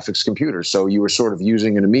 Silicon Graphics computer. So you were sort of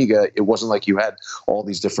using an Amiga. It wasn't like you had all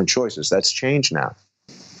these different choices. That's changed now.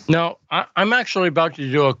 No, I'm actually about to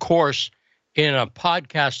do a course in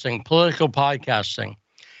political podcasting.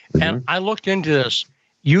 And I looked into this.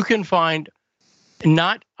 You can find,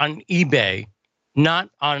 not on eBay, not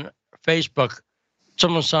on Facebook,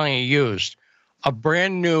 someone selling it used, a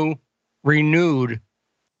brand new, renewed,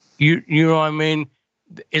 you know what I mean?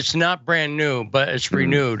 It's not brand new, but it's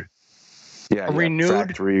renewed. Renewed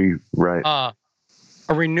factory, right?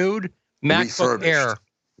 A renewed MacBook Air.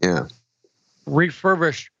 Yeah.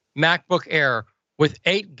 Refurbished MacBook Air with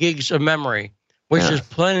 8 gigs of memory, which is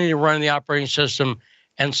plenty to run the operating system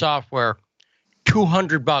and software.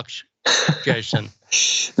 $200, Jason.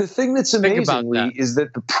 The thing that's amazing, Lee, is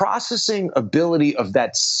that the processing ability of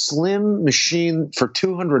that slim machine for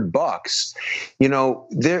 $200,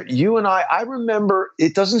 you and I remember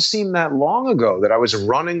it doesn't seem that long ago that I was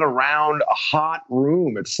running around a hot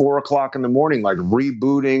room at 4:00 in the morning, like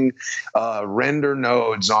rebooting render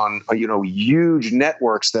nodes on, huge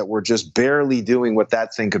networks that were just barely doing what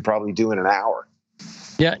that thing could probably do in an hour.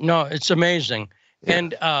 Yeah, no, it's amazing. Yeah.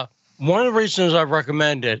 And one of the reasons I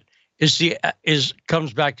recommend it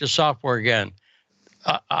comes back to software again.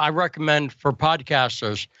 I recommend for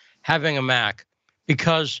podcasters having a Mac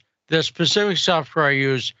because the specific software I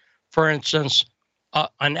use, for instance,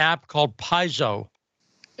 an app called Paizo.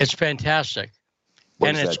 It's fantastic,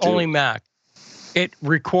 and it's only Mac. It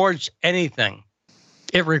records anything.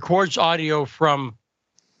 It records audio from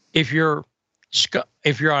if you're on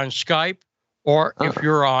Skype or if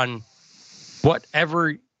you're on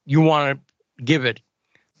whatever you want to give it.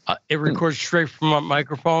 It records straight from a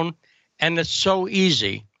microphone, and it's so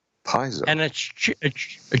easy. Paizo. And it's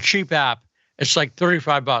a cheap app. It's like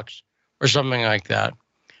 $35 or something like that.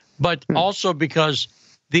 But also because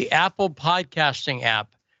the Apple podcasting app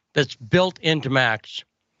that's built into Macs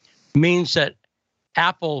means that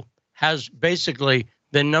Apple has basically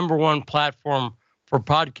the number one platform for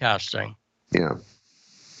podcasting. Yeah.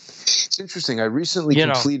 It's interesting. I recently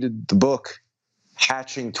completed the book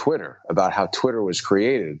Hatching Twitter, about how Twitter was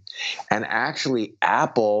created. And actually,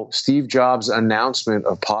 Apple, Steve Jobs' announcement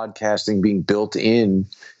of podcasting being built in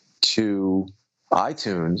to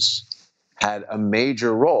iTunes had a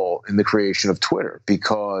major role in the creation of Twitter,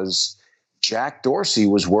 because Jack Dorsey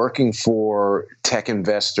was working for tech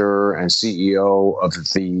investor and CEO of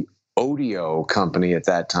the Audio company at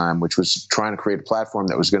that time, which was trying to create a platform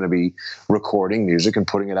that was going to be recording music and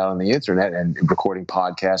putting it out on the internet and recording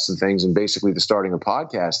podcasts and things, and basically the starting of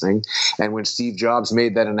podcasting. And when Steve Jobs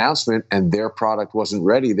made that announcement and their product wasn't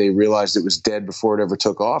ready, they realized it was dead before it ever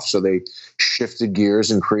took off. So they shifted gears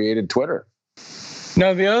and created Twitter.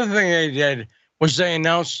 Now, the other thing they did was they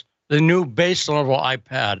announced the new base level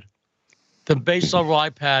iPad. The base level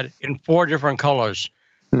iPad in 4 different colors,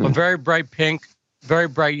 a very bright pink, very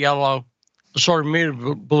bright yellow, sort of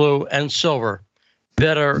medium blue, and silver,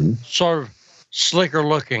 that are sort of slicker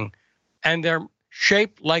looking. And they're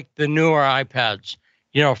shaped like the newer iPads,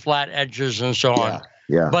 flat edges and so on.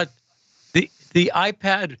 Yeah. But the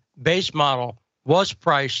iPad base model was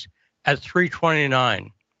priced at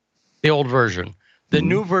 $329, the old version. The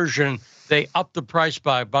new version, they upped the price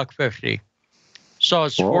by $150. So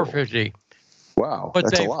it's $450. Wow, but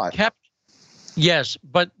that's they a lot. Yes,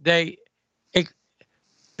 but the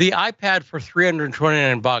iPad for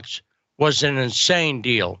 $329 was an insane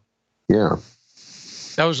deal. Yeah.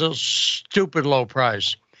 That was a stupid low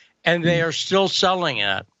price. And they are still selling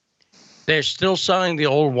it. They're still selling the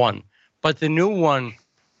old one. But the new one,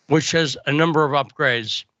 which has a number of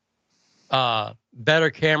upgrades, better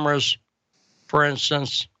cameras, for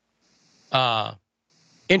instance.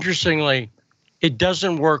 Interestingly, it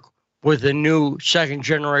doesn't work with the new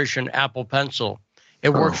second-generation Apple Pencil. It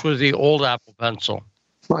works with the old Apple Pencil.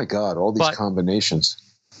 My God, all these combinations.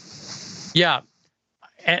 Yeah.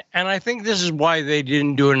 And I think this is why they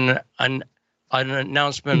didn't do an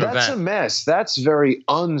announcement event. That's a mess. That's very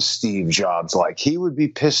un-Steve Jobs-like. He would be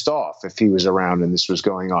pissed off if he was around and this was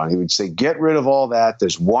going on. He would say, get rid of all that.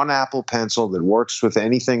 There's one Apple Pencil that works with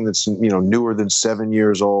anything that's newer than 7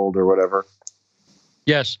 years old or whatever.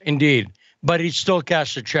 Yes, indeed. But he still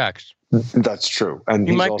cash the checks. That's true. And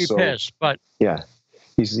he might be pissed, but... Yeah.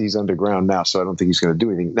 He's underground now, so I don't think he's going to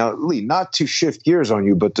do anything. Now, Lee, not to shift gears on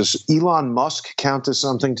you, but does Elon Musk count as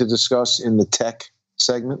something to discuss in the tech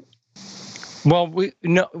segment? Well,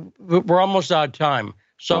 we're almost out of time.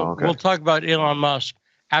 So we'll talk about Elon Musk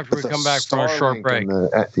after we come back from a short break.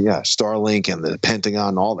 Starlink and the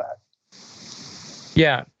Pentagon, all that.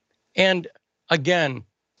 Yeah. And again,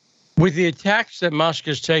 with the attacks that Musk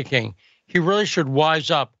is taking, he really should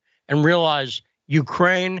wise up and realize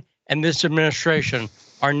Ukraine and this administration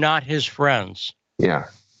are not his friends. Yeah.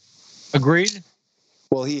 Agreed?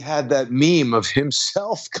 Well, he had that meme of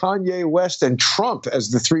himself, Kanye West, and Trump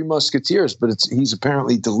as the 3 Musketeers, but he's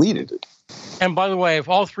apparently deleted it. And by the way, if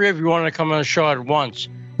all 3 of you want to come on the show at once,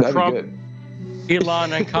 that'd Trump, be good.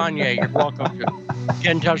 Elon, and Kanye, you're welcome to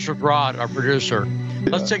get in touch with Rod, our producer.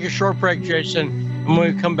 Let's take a short break, Jason, and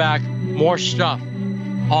when we come back, more stuff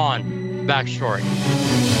on Backstory.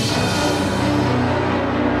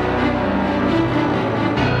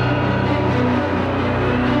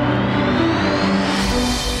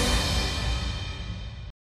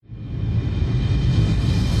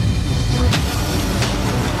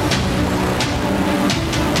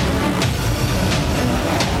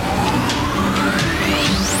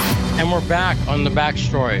 And we're back on The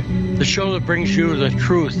Backstory, the show that brings you the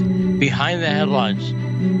truth behind the headlines.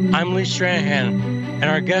 I'm Lee Stranahan, and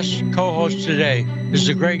our guest co-host today is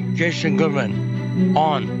the great Jason Goodman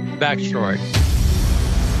on Backstory.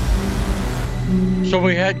 So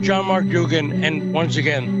we had John Mark Dougan, and once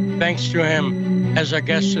again, thanks to him as our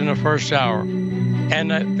guest in the first hour.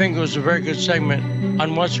 And I think it was a very good segment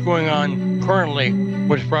on what's going on currently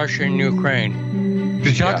with Russia and Ukraine.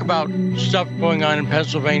 To talk about stuff going on in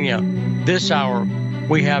Pennsylvania this hour,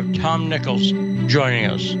 we have Thom Nickels joining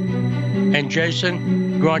us. And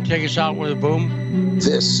Jason, you want to take us out with a boom?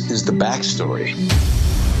 This is The Backstory.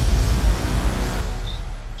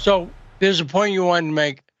 So there's a point you wanted to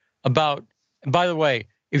make about, and by the way,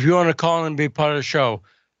 if you want to call and be part of the show,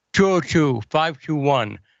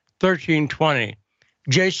 202-521-1320.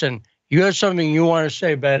 Jason, you have something you want to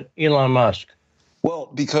say about Elon Musk?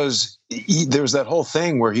 Well, because there was that whole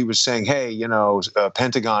thing where he was saying, hey,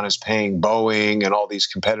 Pentagon is paying Boeing and all these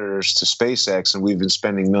competitors to SpaceX, and we've been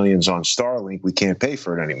spending millions on Starlink. We can't pay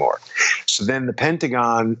for it anymore. So then the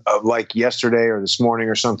Pentagon, like yesterday or this morning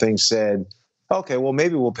or something, said, okay, well,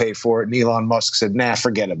 maybe we'll pay for it. And Elon Musk said, nah,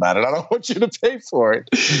 forget about it. I don't want you to pay for it.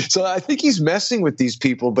 So I think he's messing with these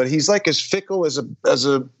people, but he's like as fickle as a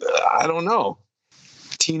I don't know,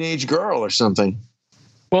 teenage girl or something.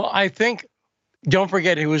 Well, I think, don't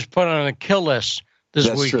forget, he was put on a kill list this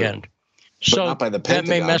weekend. True. But not by the Pentagon.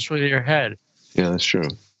 That may mess with your head. Yeah, that's true.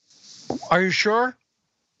 Are you sure?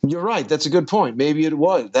 You're right. That's a good point. Maybe it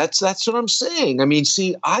was. That's what I'm saying. I mean,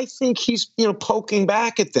 see, I think he's poking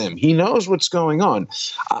back at them. He knows what's going on.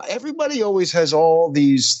 Everybody always has all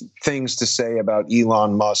these things to say about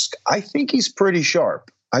Elon Musk. I think he's pretty sharp.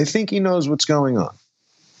 I think he knows what's going on.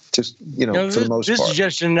 Just for the most part. This is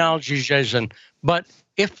just an analogy, Jason. But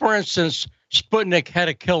if, for instance, Sputnik had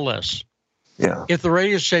a kill list, if the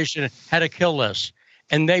radio station had a kill list,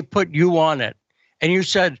 and they put you on it, and you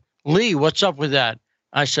said, Lee, what's up with that?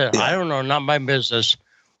 I said, I don't know, not my business.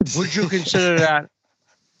 Would you consider that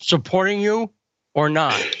supporting you or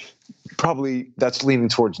not? Probably that's leaning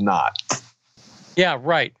towards not. Yeah,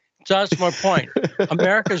 right. So that's my point.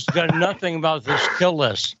 America's done nothing about this kill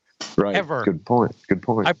list. Right. Ever. Good point.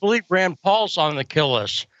 I believe Rand Paul's on the kill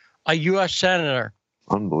list. A U.S. senator.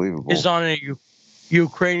 Unbelievable. Is on a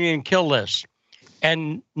Ukrainian kill list.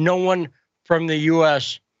 And no one from the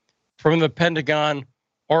U.S., from the Pentagon,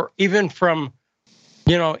 or even from,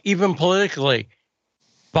 even politically,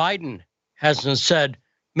 Biden hasn't said,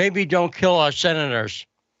 maybe don't kill our senators.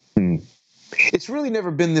 It's really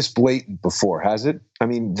never been this blatant before, has it? I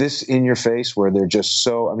mean, this in your face where they're just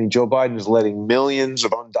so, Joe Biden is letting millions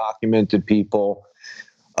of undocumented people.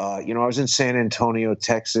 I was in San Antonio,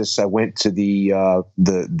 Texas. I went to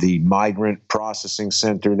the migrant processing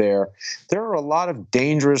center there. There are a lot of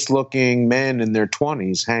dangerous looking men in their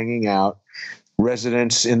 20s hanging out.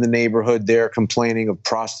 Residents in the neighborhood there complaining of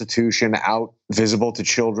prostitution out visible to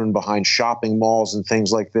children behind shopping malls and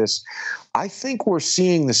things like this. I think we're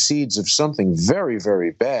seeing the seeds of something very,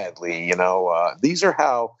 very badly. These are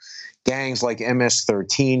how gangs like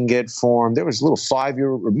MS-13 get formed. There was a little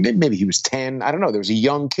 5-year-old, maybe he was 10. I don't know. There was a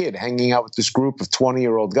young kid hanging out with this group of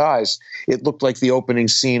 20-year-old guys. It looked like the opening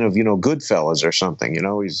scene of, Goodfellas or something.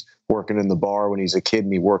 He's working in the bar when he's a kid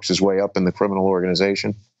and he works his way up in the criminal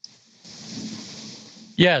organization.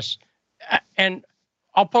 Yes. And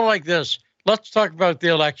I'll put it like this. Let's talk about the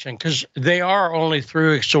election because they are only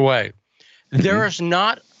 3 weeks away. Mm-hmm. There is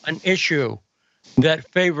not an issue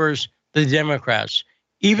that favors the Democrats.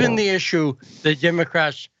 Even the issue the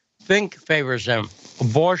Democrats think favors them,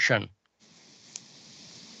 abortion.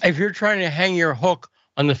 If you're trying to hang your hook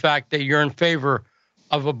on the fact that you're in favor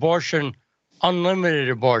of abortion, unlimited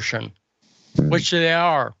abortion, which they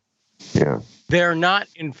are, they're not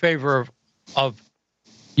in favor of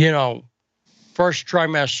first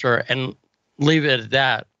trimester and leave it at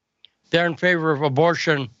that. They're in favor of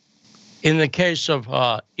abortion in the case of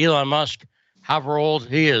Elon Musk, however old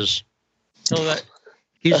he is, so that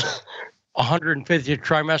he's 150th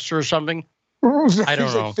trimester or something. I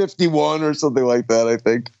don't know. Like 51 or something like that, I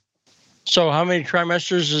think. So how many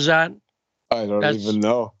trimesters is that? I don't even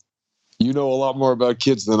know. You know a lot more about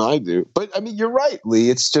kids than I do. But, you're right, Lee.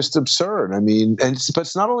 It's just absurd. But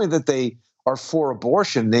it's not only that they are for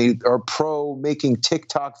abortion, they are pro making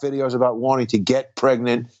TikTok videos about wanting to get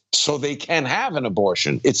pregnant so they can have an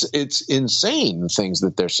abortion. It's insane, the things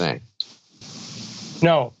that they're saying.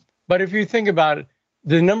 No, but if you think about it,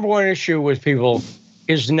 the number one issue with people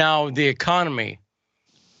is now the economy.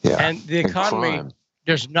 Yeah, and the economy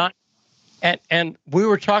does not, and we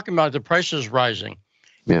were talking about the prices rising.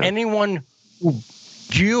 Yeah. Do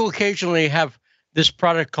you occasionally have this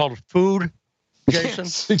product called food, Jason?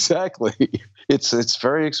 Yes, exactly. It's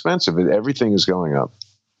very expensive. Everything is going up.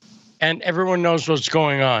 And everyone knows what's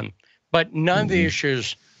going on. But none of the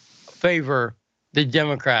issues favor the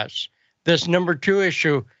Democrats. This number 2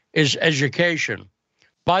 issue is education.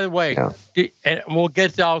 By the way, and we'll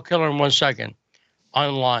get to Al Killer in 1 second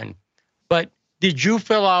online. But did you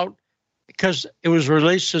fill out, because it was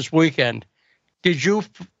released this weekend, did you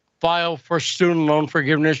file for student loan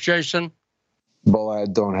forgiveness, Jason? Well, I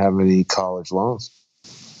don't have any college loans.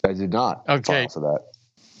 I did not file for that.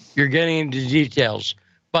 You're getting into details.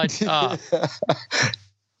 But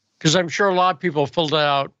because I'm sure a lot of people filled it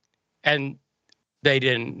out and they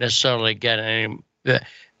didn't necessarily get any.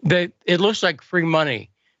 It looks like free money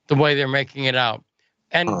the way they're making it out.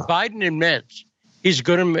 And Biden admits he's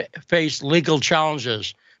going to face legal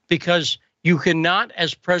challenges because you cannot,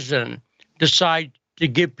 as president, decide to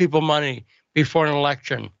give people money before an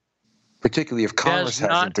election. Particularly if Congress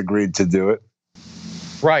hasn't agreed to do it.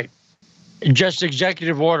 Right. Just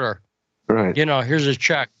executive order. Right. Here's a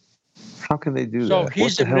check. How can they do so that?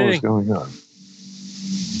 He's what the hell is going on?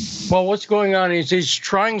 Well, what's going on is he's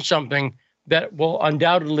trying something that will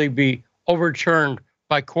undoubtedly be overturned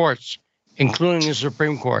by courts, including the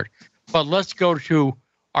Supreme Court. But let's go to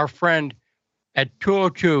our friend at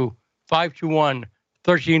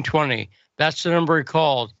 202-521-1320. That's the number he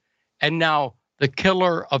called. And now the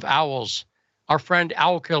killer of owls, our friend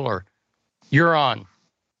Owl Killer, you're on.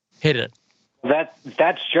 Hit it.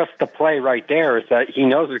 That's just the play right there, is that he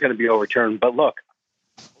knows it's going to be overturned. But look,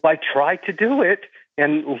 I tried to do it,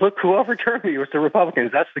 and look who overturned me. It was the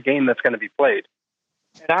Republicans. That's the game that's going to be played.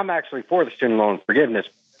 And I'm actually for the student loan forgiveness.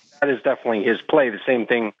 That is definitely his play. The same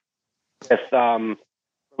thing with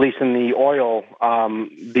releasing the oil,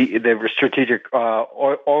 the strategic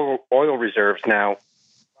oil reserves now,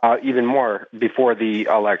 even more before the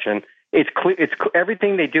election. It's clear. It's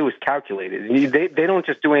everything they do is calculated. They don't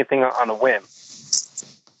just do anything on a whim.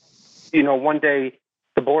 You know, one day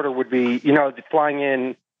the border would be, flying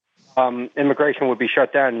in, immigration would be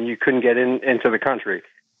shut down, and you couldn't get into the country.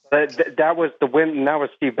 That was the whim, and that was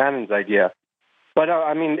Steve Bannon's idea. But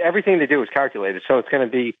I mean, everything they do is calculated. So it's going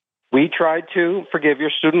to be, we tried to forgive your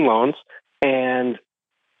student loans, and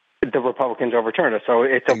the Republicans overturned it. So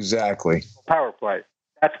it's exactly power play.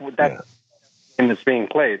 That's game that's being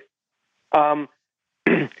played. And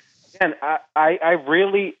I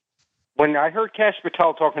really, when I heard Kash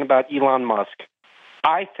Patel talking about Elon Musk,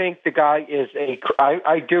 I think the guy is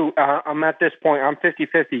I'm at this point, I'm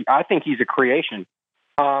 50-50. I think he's a creation.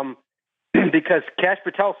 Because Kash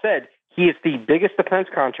Patel said he is the biggest defense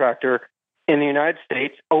contractor in the United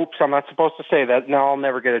States. Oops, I'm not supposed to say that. Now I'll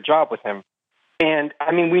never get a job with him. And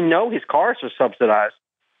I mean, we know his cars are subsidized.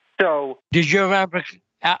 So did you have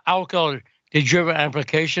Did you have an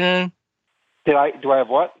application in? Do I have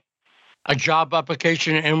what? A job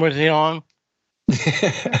application in with Elon?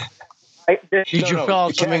 Did you fill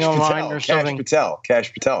out something online or something?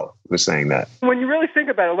 Kash Patel was saying that. When you really think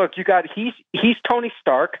about it, look, you got he's Tony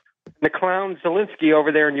Stark, the clown Zelensky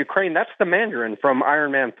over there in Ukraine. That's the Mandarin from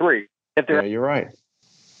Iron Man 3. Yeah, you're right.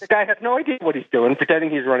 The guy has no idea what he's doing,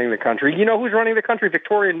 pretending he's running the country. You know who's running the country?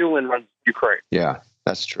 Victoria Nuland runs Ukraine. Yeah,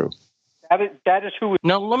 that's true. That is who is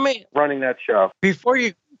running that show. Before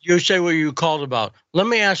you say what you called about, let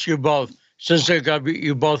me ask you both, since they got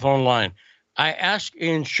you both online. I asked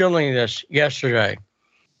Ian Schilling this yesterday,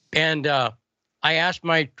 and I asked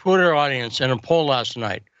my Twitter audience in a poll last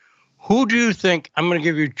night, who do you think, I'm going to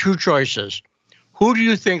give you two choices, who do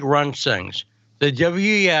you think runs things, the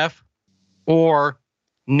WEF or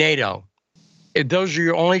NATO? If those are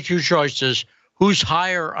your only two choices, who's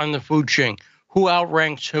higher on the food chain? Who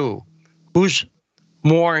outranks who? Who's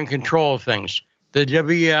more in control of things, the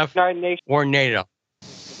WEF or NATO?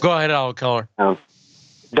 Go ahead, Al Keller.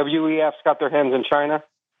 WEF's got their hands in China.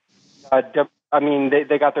 I mean,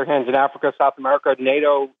 they got their hands in Africa, South America.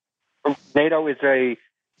 NATO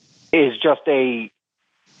is just a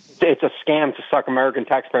scam to suck American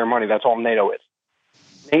taxpayer money. That's all NATO is.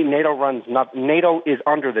 NATO is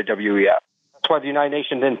under the WEF. That's why the United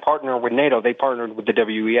Nations didn't partner with NATO. They partnered with the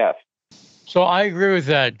WEF. So I agree with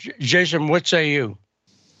that. Jason, what say you?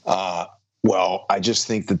 Well, I just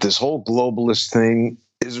think that this whole globalist thing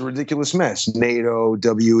is a ridiculous mess. NATO,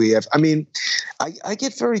 WEF. I mean, I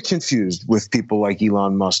get very confused with people like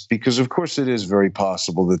Elon Musk because, of course, it is very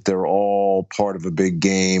possible that they're all part of a big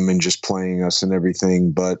game and just playing us and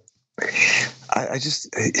everything. But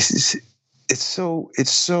it's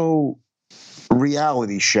so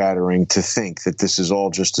reality shattering to think that this is all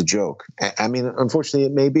just a joke. I mean, unfortunately,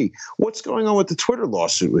 it may be. What's going on with the Twitter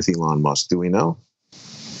lawsuit with Elon Musk? Do we know?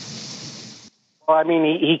 Well, I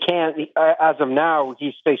mean, he can't, as of now,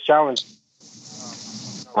 he stays challenged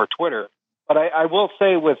over Twitter. But I will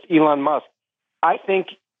say with Elon Musk, I think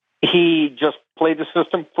he just played the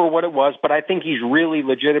system for what it was, but I think he's really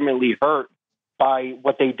legitimately hurt by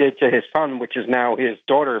what they did to his son, which is now his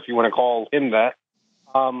daughter, if you want to call him that.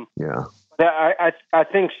 Yeah. I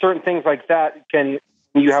think certain things like that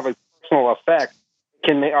you have a personal effect,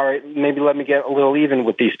 all right, maybe let me get a little even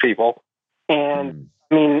with these people. And,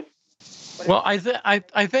 I mean... Well, I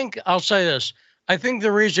think I'll say this. I think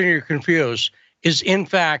the reason you're confused is, in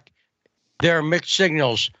fact, there are mixed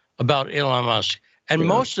signals about Elon Musk. And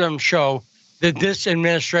most of them show that this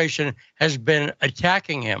administration has been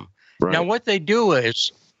attacking him. Right. Now, what they do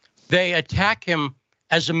is they attack him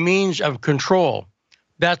as a means of control.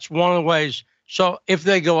 That's one of the ways. So if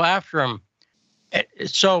they go after him,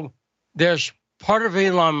 so there's part of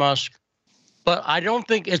Elon Musk, but I don't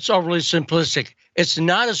think it's overly simplistic. It's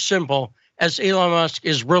not as simple as Elon Musk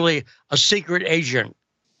is really a secret agent.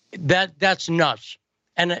 That's nuts.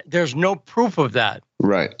 And there's no proof of that.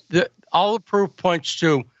 Right. All the proof points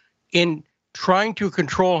to, in trying to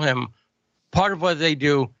control him, part of what they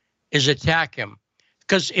do is attack him.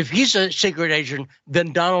 Because if he's a secret agent,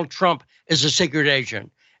 then Donald Trump is a secret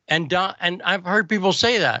agent. And I've heard people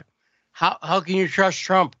say that. How can you trust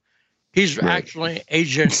Trump? He's actually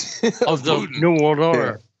agent of the New World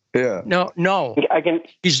Order. Yeah. No,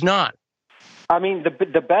 he's not. I mean,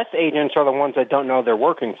 the best agents are the ones that don't know they're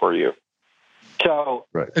working for you. So,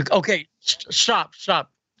 right. Okay, stop.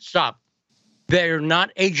 They're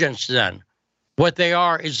not agents then. What they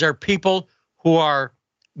are is they're people who are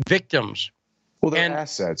victims. Well, they're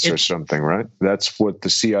assets or something, right? That's what the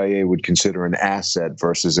CIA would consider an asset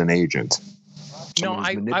versus an agent.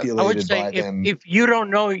 I would say if you don't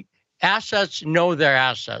know, assets know their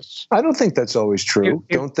assets. I don't think that's always true.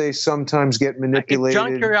 Don't they sometimes get manipulated? If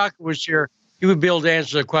John Kiriakou was here, he would be able to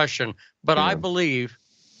answer the question. But I believe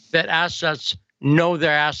that assets know their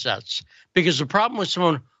assets. Because the problem with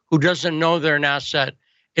someone who doesn't know they're an asset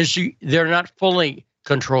is they're not fully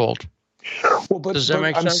controlled. Well, but Does that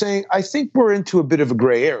make sense? I'm saying I think we're into a bit of a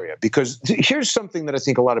gray area, because here's something that I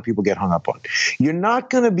think a lot of people get hung up on. You're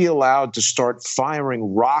not going to be allowed to start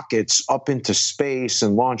firing rockets up into space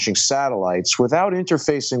and launching satellites without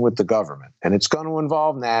interfacing with the government. And it's going to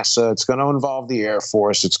involve NASA. It's going to involve the Air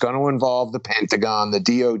Force. It's going to involve the Pentagon, the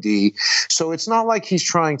DOD. So it's not like he's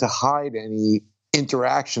trying to hide any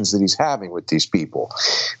interactions that he's having with these people.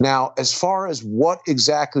 Now, as far as what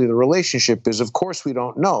exactly the relationship is, of course we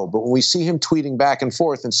don't know. But when we see him tweeting back and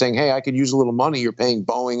forth and saying, hey, I could use a little money, you're paying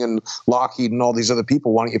Boeing and Lockheed and all these other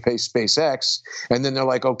people, why don't you pay SpaceX? And then they're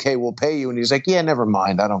like, okay, we'll pay you. And he's like, yeah, never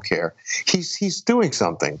mind, I don't care. He's doing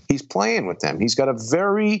something. He's playing with them. He's got a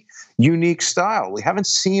very unique style. We haven't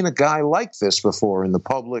seen a guy like this before in the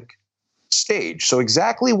public stage. So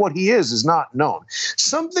exactly what he is not known.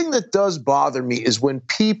 Something that does bother me is when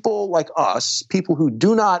people like us, people who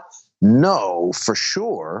do not know for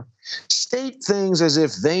sure, state things as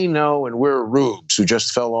if they know and we're rubes who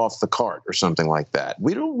just fell off the cart or something like that.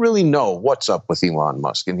 We don't really know what's up with Elon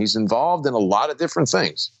Musk, and he's involved in a lot of different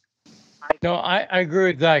things. No, I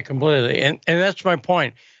agree with that completely. And that's my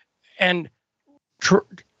point. And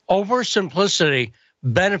oversimplicity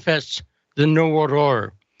benefits the New World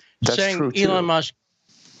Order. That's saying true, Elon Musk,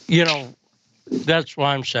 that's what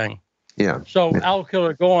I'm saying. Yeah. So, Al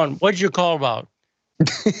Killer, go on. What did you call about?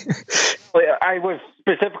 I was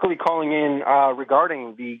specifically calling in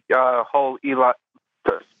regarding the whole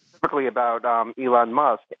specifically about Elon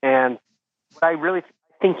Musk. And what I really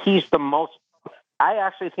think he's the most, I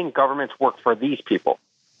actually think governments work for these people.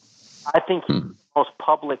 I think he's the most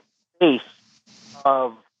public face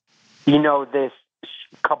of, this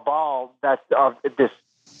cabal, this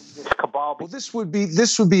cabal. Well, this would be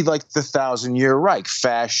like the 1,000-Year Reich,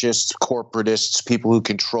 fascists, corporatists, people who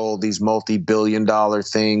control these multi-billion-dollar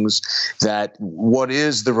things. That what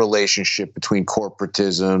is the relationship between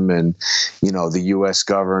corporatism and the U.S.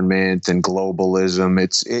 government and globalism?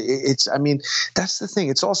 It's. I mean, that's the thing.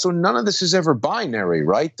 It's also none of this is ever binary,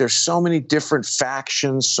 right? There's so many different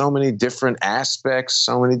factions, so many different aspects,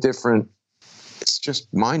 so many different. It's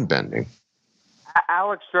just mind-bending.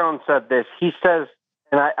 Alex Jones said this. He says.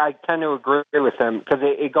 And I tend to agree with him because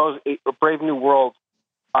Brave New World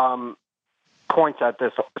points at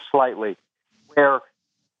this slightly, where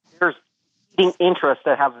there's interests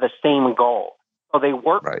that have the same goal. So they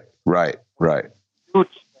work. Right.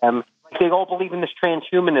 Suits them. Like they all believe in this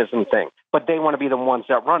transhumanism thing, but they want to be the ones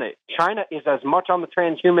that run it. China is as much on the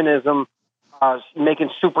transhumanism, making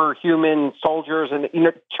superhuman soldiers, and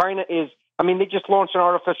China is. I mean, they just launched an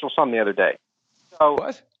artificial sun the other day. So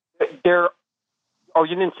what? Oh,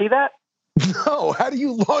 you didn't see that? No. How do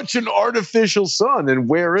you launch an artificial sun, and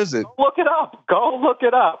where is it? Go look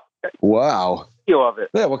it up. Wow. Video of it.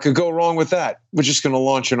 Yeah, what could go wrong with that? We're just going to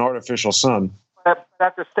launch an artificial sun.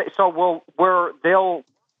 So they'll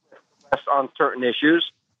on certain issues.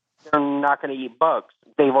 They're not going to eat bugs.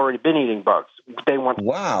 They've already been eating bugs.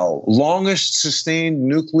 Wow. Longest sustained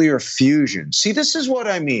nuclear fusion. See, this is what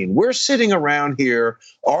I mean. We're sitting around here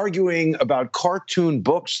arguing about cartoon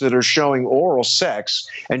books that are showing oral sex,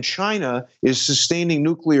 and China is sustaining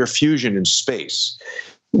nuclear fusion in space.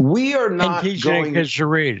 We are not going to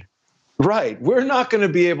read. Right. We're not going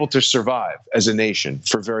to be able to survive as a nation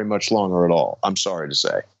for very much longer at all. I'm sorry to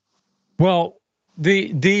say. Well,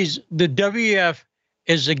 the WEF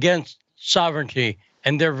is against sovereignty,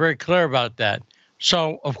 and they're very clear about that.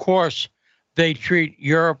 So, of course, they treat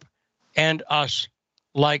Europe and us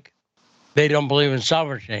like they don't believe in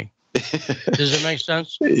sovereignty. Does it make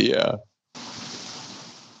sense? Yeah.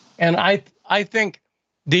 And I think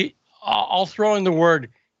I'll throw in the word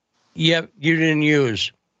you didn't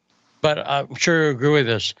use, but I'm sure you agree with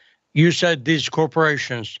this. You said these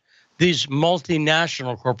corporations, these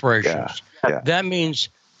multinational corporations. Yeah. That means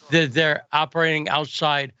that they're operating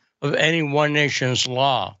outside of any one nation's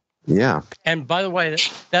law. Yeah. And by the way,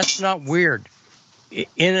 that's not weird.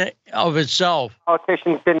 In and of itself,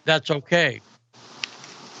 Politicians didn't. that's okay.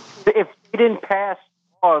 If they didn't pass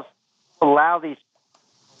laws to allow these,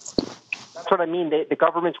 that's what I mean. The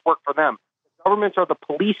governments work for them. The governments are the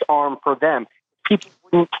police arm for them. People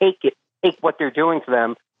wouldn't take what they're doing to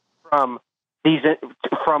them from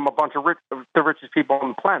a bunch of the richest people on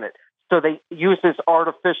the planet. So they use this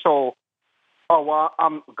artificial.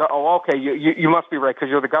 Okay. You must be right because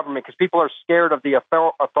you're the government. Because people are scared of the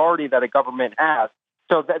authority that a government has.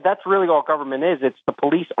 So that's really all government is. It's the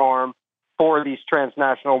police arm for these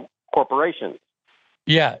transnational corporations.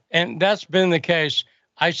 Yeah, and that's been the case.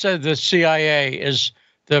 I said the CIA is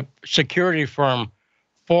the security firm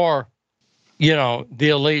for, the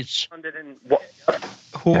elites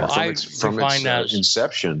who I define as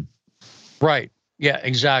inception. Right. Yeah,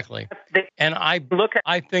 exactly. And I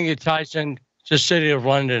think it ties in to the City of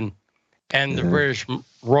London and the British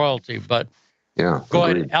royalty. But go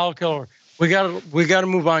ahead, Al Killer. We got to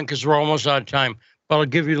move on because we're almost out of time. But I'll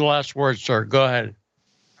give you the last word, sir. Go ahead.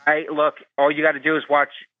 Look, all you got to do is watch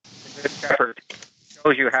The Good Shepherd. It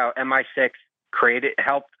shows you how MI6 created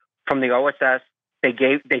help from the OSS. They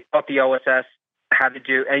taught the OSS how to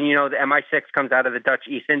do, and the MI6 comes out of the Dutch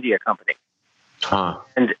East India Company.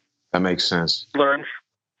 And that makes sense.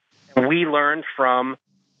 We learned from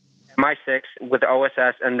MI6 with the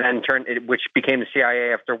OSS, and then which became the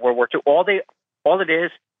CIA after World War II. All it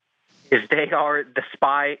is they are the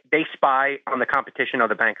spy. They spy on the competition of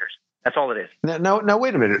the bankers. That's all it is. Now,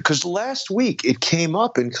 wait a minute, because last week it came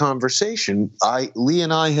up in conversation. Lee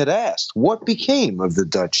and I had asked, what became of the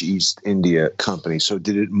Dutch East India Company? So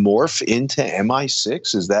did it morph into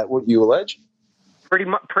MI6? Is that what you allege? Pretty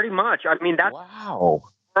much. I mean, that's wow.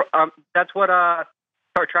 That's what our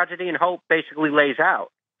Tragedy and Hope basically lays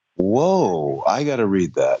out. Whoa! I got to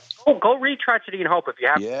read that. Go read Tragedy and Hope if you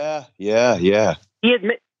have. Yeah.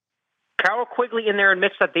 Carol Quigley in there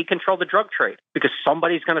admits that they control the drug trade because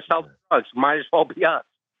somebody's going to sell the drugs. Might as well be us.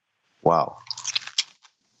 Wow.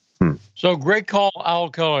 So great call,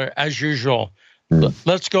 Al Keller, as usual.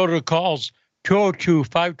 Let's go to the calls.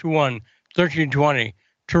 202-521-1320.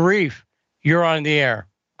 Tarif, you're on the air.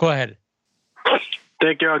 Go ahead.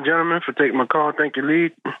 Thank y'all, gentlemen, for taking my call. Thank you,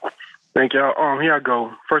 Lee. Thank y'all. Here I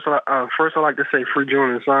go. First, I'd like to say free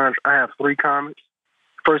Julian Assange. I have 3 comments.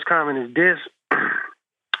 First comment is this.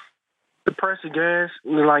 The price of gas,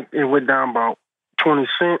 it went down about 20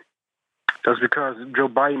 cents. That's because Joe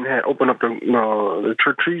Biden had opened up the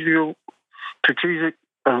strategic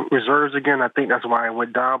reserves again. I think that's why it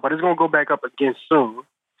went down. But it's going to go back up again soon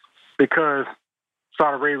because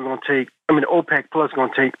Saudi Arabia is going to OPEC Plus is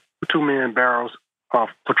going to take 2 million barrels of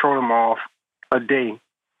petroleum off a day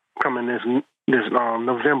coming this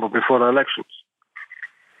November before the elections.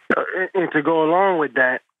 And to go along with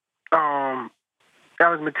that, Alex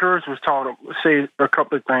McCurry was say a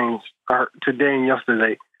couple of things today and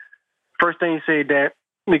yesterday. First thing he said that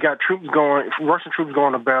we got Russian troops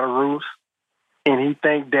going to Belarus, and he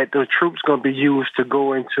think that those troops going to be used to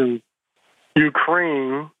go into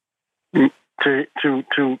Ukraine to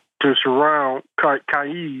surround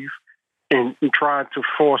Kiev and try to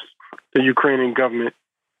force the Ukrainian government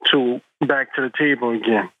back to the table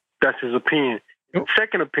again. That's his opinion.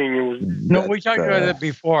 Second opinion was we talked about that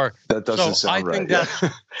before. That doesn't sound right.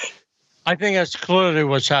 I think that's clearly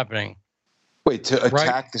what's happening. Wait, to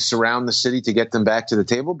attack, to surround the city to get them back to the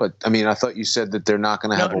table? But I thought you said that they're not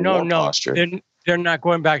going to have a war posture. They're not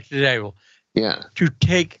going back to the table. Yeah. To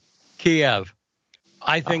take Kiev.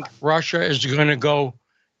 I think Russia is going to go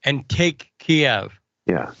and take Kiev.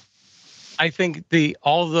 Yeah. I think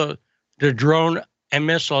all the drone and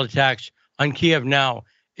missile attacks on Kiev now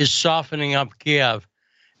is softening up Kiev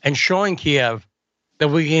and showing Kiev that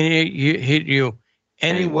we can hit you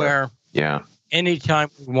anywhere, anytime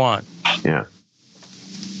we want. Yeah.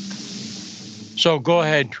 So go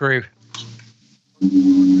ahead, Tarif.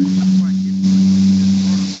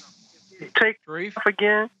 Take Tarif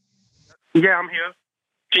again. Yeah, I'm here.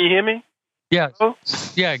 Can you hear me? Yeah. Oh?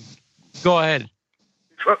 Yeah. Go ahead.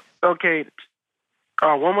 Okay.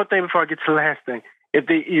 One more thing before I get to the last thing.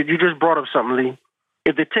 You just brought up something, Lee.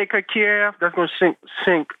 If they take Kiev, that's going to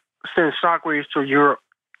send shockwaves to Europe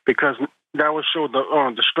because that will show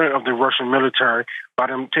the strength of the Russian military by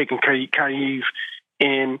them taking Kiev.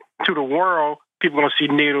 And to the world, people are going to see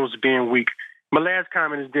NATO's being weak. My last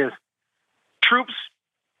comment is this. Troops,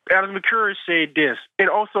 Alex McCurry said this, and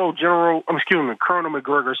also Colonel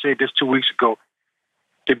McGregor said this 2 weeks ago.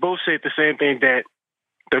 They both said the same thing, that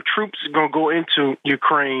the troops are going to go into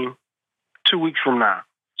Ukraine 2 weeks from now.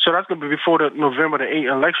 So that's going to be before the November the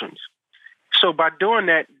 8th elections. So by doing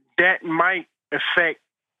that, that might affect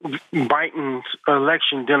Biden's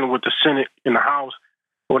election dealing with the Senate and the House,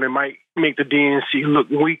 or it might make the DNC look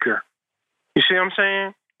weaker. You see what I'm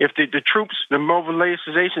saying? If the troops, the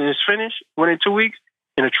mobilization is finished within 2 weeks,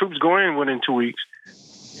 and the troops go in within 2 weeks,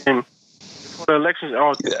 and before the elections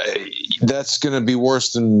are... That's going to be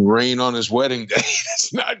worse than rain on his wedding day.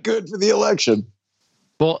 It's not good for the election.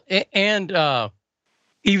 Well, and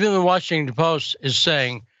even the Washington Post is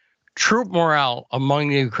saying troop morale among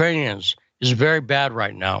the Ukrainians is very bad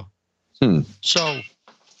right now. So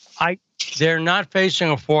they're not facing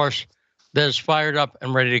a force that is fired up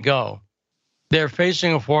and ready to go. They're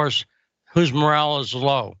facing a force whose morale is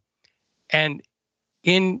low. And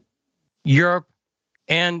in Europe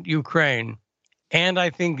and Ukraine, and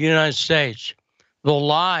I think the United States, the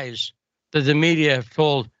lies that the media have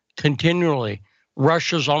told continually,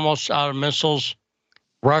 Russia's almost out of missiles,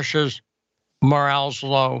 Russia's morale's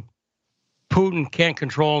low, Putin can't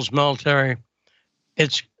control his military.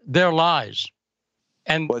 It's their lies.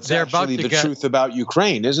 And well, it's they're actually about to the truth about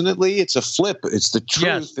Ukraine, isn't it, Lee? It's a flip. It's the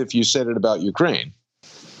truth if you said it about Ukraine.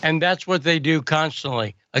 And that's what they do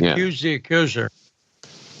constantly, accuse the accuser.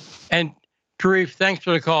 And Tarif, thanks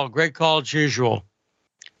for the call. Great call as usual.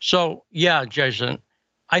 So, yeah, Jason,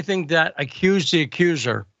 I think that accuse the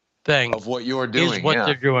accuser thing of what you're doing is what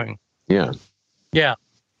they're doing. Yeah. Yeah.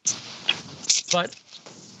 But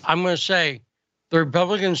I'm going to say the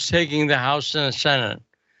Republicans taking the House and the Senate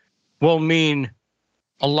will mean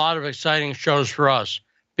a lot of exciting shows for us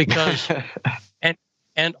because,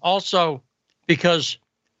 and also because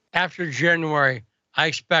after January, I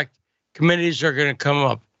expect committees are going to come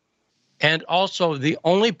up. And also the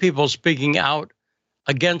only people speaking out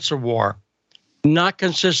against the war, not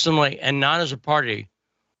consistently and not as a party,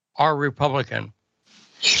 are Republican.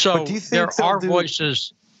 So there are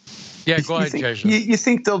voices. Yeah, go ahead, Jason. You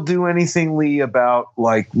think they'll do anything, Lee, about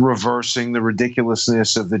like reversing the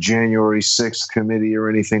ridiculousness of the January 6th committee or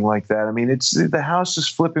anything like that? I mean, it's the House is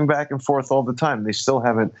flipping back and forth all the time. They still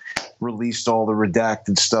haven't released all the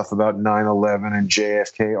redacted stuff about 9/11 and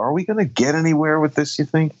JFK. Are we going to get anywhere with this, you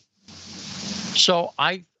think? So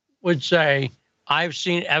I would say I've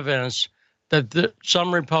seen evidence that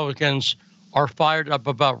some Republicans are fired up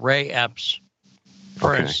about Ray Epps,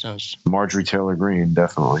 for instance. Marjorie Taylor Greene,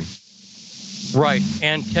 definitely. Right,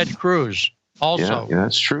 and Ted Cruz also. Yeah,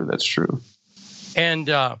 that's true. That's true. And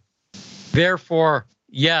therefore,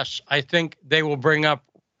 yes, I think they will bring up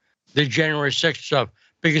the January 6th stuff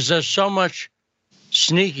because there's so much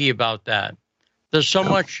sneaky about that. There's so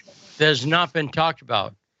much that has not been talked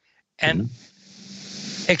about. And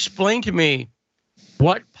explain to me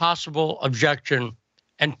what possible objection,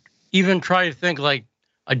 and even try to think like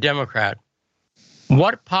a Democrat,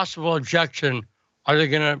 what possible objection are they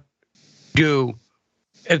going to do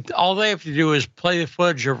if all they have to do is play the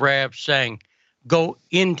footage of Ray Epps saying, go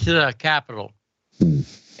into the Capitol?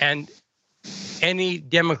 And any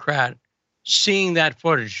Democrat seeing that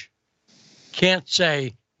footage can't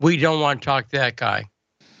say, we don't want to talk to that guy.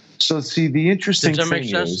 So, see, the interesting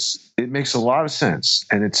thing is, it makes a lot of sense,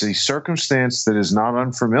 and it's a circumstance that is not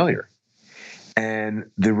unfamiliar. And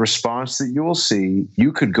the response that you will see,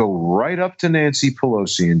 you could go right up to Nancy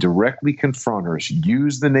Pelosi and directly confront her.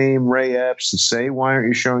 Use the name Ray Epps and say, why aren't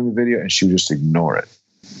you showing the video? And she would just ignore it.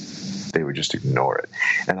 They would just ignore it.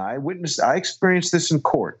 And I experienced this in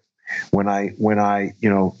court. When I,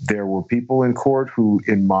 there were people in court who,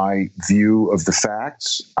 in my view of the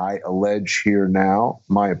facts, I allege here now,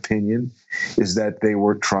 my opinion is that they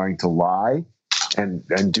were trying to lie and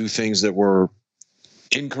do things that were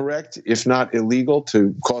incorrect, if not illegal,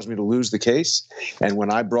 to cause me to lose the case. And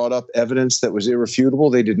when I brought up evidence that was irrefutable,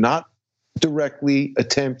 they did not directly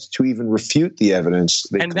attempt to even refute the evidence.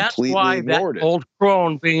 They completely ignored it. That old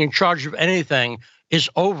crone being in charge of anything is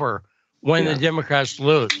over when the Democrats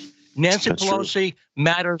lose. Nancy Pelosi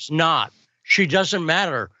matters not. She doesn't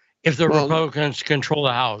matter if the Republicans control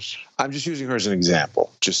the House. I'm just using her as an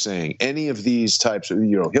example, just saying any of these types of,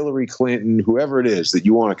 Hillary Clinton, whoever it is that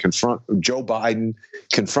you want to confront, Joe Biden,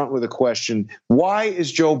 confront with a question. Why is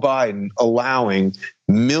Joe Biden allowing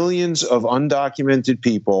millions of undocumented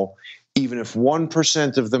people, even if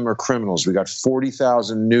 1% of them are criminals? We got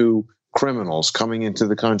 40,000 new criminals coming into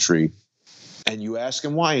the country. And you ask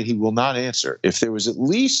him why, and he will not answer. If there was at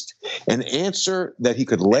least an answer that he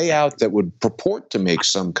could lay out that would purport to make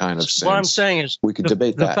some kind of sense, what I'm saying is we could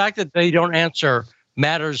debate that. The fact that they don't answer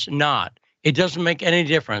matters not. It doesn't make any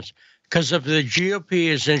difference, because if the GOP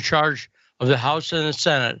is in charge of the House and the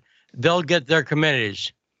Senate, they'll get their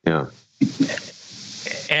committees. Yeah.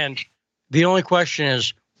 And the only question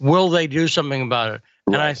is, will they do something about it?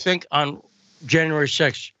 And I think on January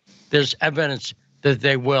 6th, there's evidence that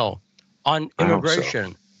they will. On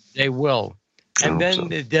immigration, they will. And then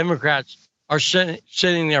the Democrats are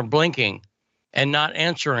sitting there blinking and not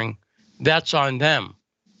answering. That's on them.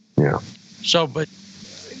 Yeah. So, but,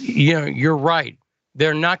 you're right.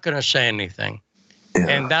 They're not going to say anything. Yeah.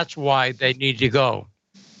 And that's why they need to go.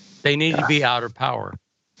 They need to be out of power.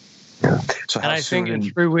 Yeah. So and I think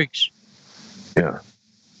in 3 weeks. Yeah.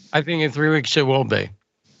 I think in 3 weeks it will be.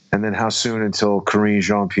 And then how soon until Karine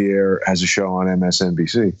Jean-Pierre has a show on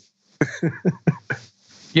MSNBC?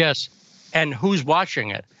 Yes. And who's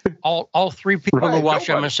watching it? All three people who watch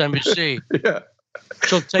MSNBC. Yeah.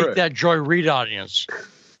 So take that Joy Reid audience.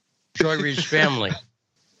 Joy Reid's family.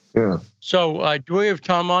 Yeah. So do we have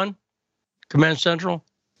Thom on? Command Central?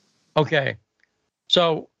 Okay.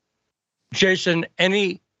 So, Jason,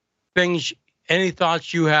 any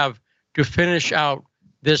thoughts you have to finish out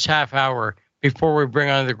this half hour before we bring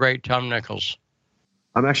on the great Thom Nickels?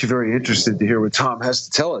 I'm actually very interested to hear what Thom has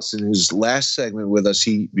to tell us. In his last segment with us,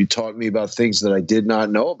 he taught me about things that I did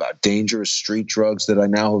not know about, dangerous street drugs that I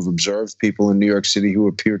now have observed people in New York City who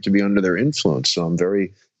appear to be under their influence. So I'm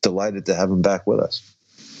very delighted to have him back with us.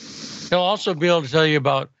 He'll also be able to tell you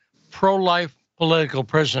about pro-life political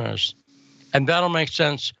prisoners, and that'll make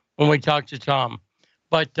sense when we talk to Thom.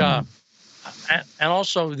 But and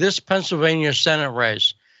also this Pennsylvania Senate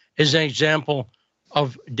race is an example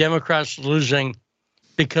of Democrats losing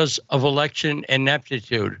because of election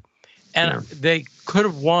ineptitude. And they could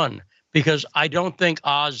have won because I don't think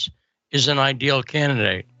Oz is an ideal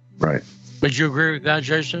candidate. Right. Would you agree with that,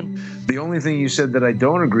 Jason? The only thing you said that I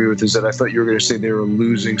don't agree with is that I thought you were going to say they were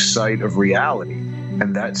losing sight of reality.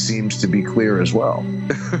 And that seems to be clear as well.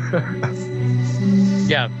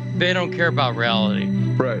 Yeah, they don't care about reality.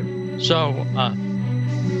 Right. So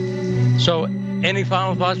any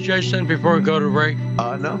final thoughts, Jason, before we go to break?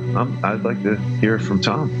 No, I'd like to hear from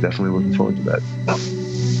Thom. Definitely looking forward to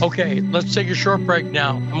that. Okay, let's take a short break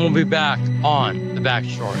now, and we'll be back on The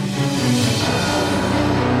Backstory.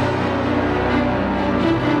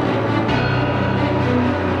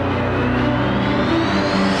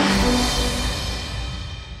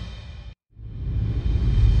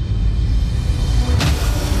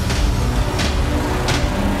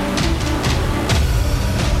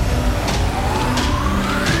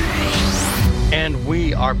 And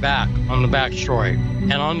we are back on The Backstory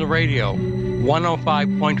and on the radio,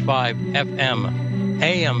 105.5 FM,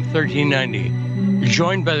 AM 1390.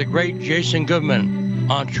 Joined by the great Jason Goodman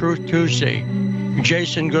on Truth Tuesday.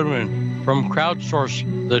 Jason Goodman from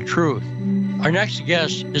Crowdsource The Truth. Our next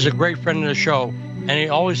guest is a great friend of the show, and he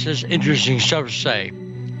always has interesting stuff to say.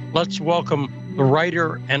 Let's welcome the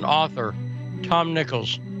writer and author, Thom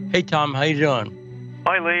Nickels. Hey, Thom, how you doing?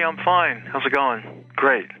 Hi, Lee. I'm fine. How's it going?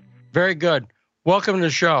 Great. Very good. Welcome to the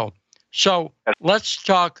show. So let's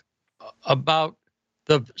talk about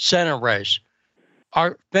the Senate race.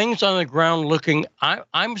 Are things on the ground looking?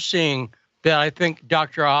 I'm seeing that I think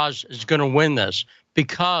Dr. Oz is going to win this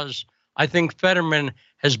because I think Fetterman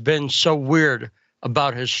has been so weird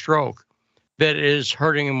about his stroke that it is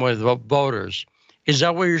hurting him with voters. Is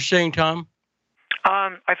that what you're saying, Thom?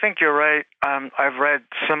 I think you're right. I've read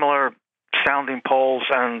similar sounding polls,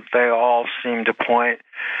 and they all seem to point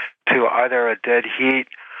to either a dead heat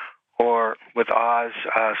or with Oz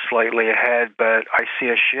slightly ahead, but I see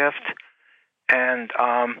a shift. And,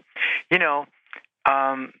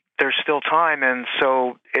 there's still time, and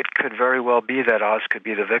so it could very well be that Oz could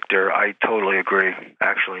be the victor. I totally agree,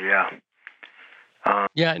 actually, yeah.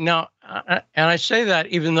 And I say that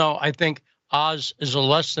even though I think Oz is a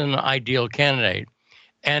less than ideal candidate.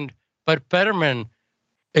 But Fetterman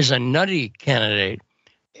is a nutty candidate.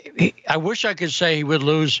 I wish I could say he would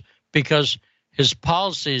lose because his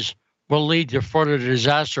policies will lead to further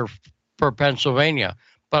disaster for Pennsylvania.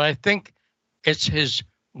 But I think it's his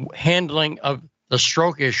handling of the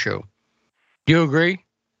stroke issue. Do you agree?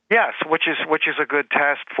 Yes, which is a good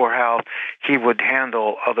test for how he would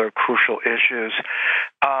handle other crucial issues.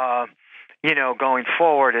 Going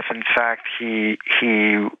forward, if in fact he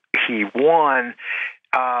won,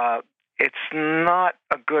 it's not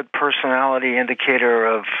a good personality indicator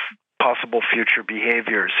of possible future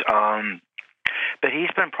behaviors. But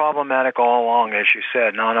he's been problematic all along, as you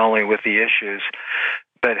said, not only with the issues,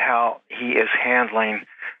 but how he is handling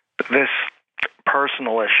this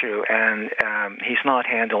personal issue, and he's not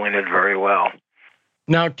handling it very well.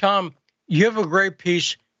 Now, Thom, you have a great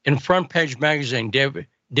piece in Front Page Magazine, David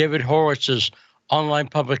Horowitz's online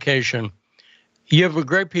publication. You have a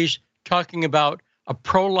great piece talking about a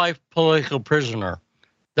pro-life political prisoner.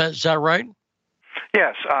 Is that right?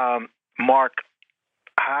 Yes. Mark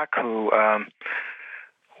Hack, who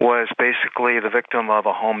was basically the victim of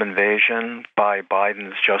a home invasion by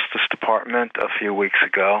Biden's Justice Department a few weeks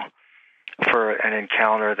ago for an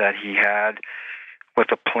encounter that he had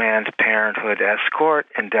with a Planned Parenthood escort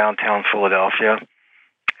in downtown Philadelphia.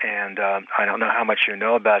 And I don't know how much you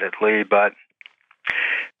know about it, Lee, but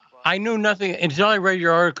I knew nothing until I read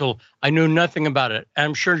your article. I knew nothing about it.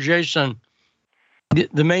 I'm sure Jason,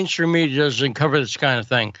 the mainstream media doesn't cover this kind of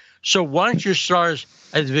thing. So why don't you start us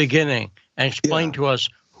at the beginning and explain to us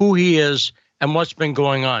who he is and what's been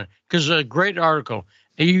going on? Because it's a great article.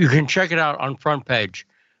 You can check it out on Front Page.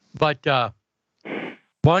 But why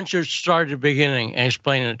don't you start at the beginning and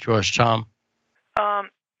explain it to us, Thom?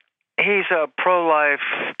 He's a pro-life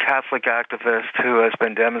Catholic activist who has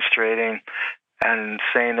been demonstrating and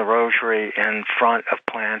saying the rosary in front of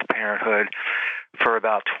Planned Parenthood for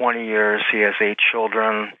about 20 years. He has 8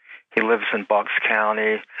 children. He lives in Bucks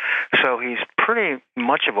County. So he's pretty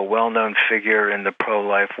much of a well-known figure in the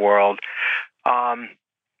pro-life world.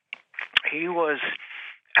 He was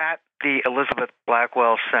at the Elizabeth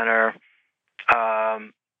Blackwell Center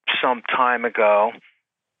some time ago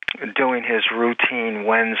doing his routine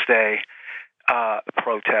Wednesday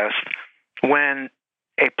protest when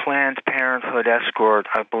a Planned Parenthood escort,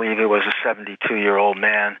 I believe it was a 72-year-old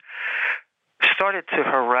man, started to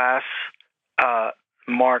harass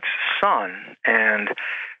Mark's son. And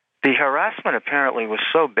the harassment apparently was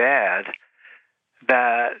so bad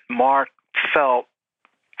that Mark felt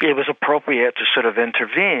it was appropriate to sort of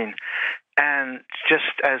intervene. And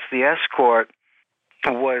just as the escort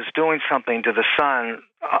was doing something to the son,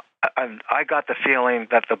 I got the feeling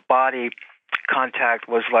that the body contact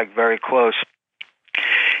was like very close.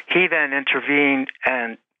 He then intervened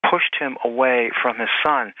and pushed him away from his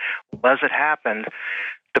son. As it happened,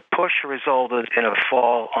 the push resulted in a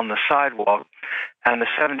fall on the sidewalk, and the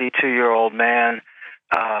 72-year-old man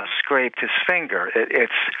scraped his finger.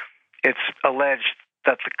 It's alleged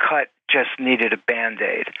that the cut just needed a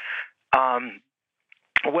Band-Aid.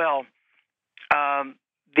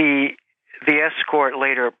 The escort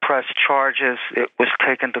later pressed charges. It was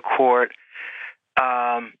taken to court.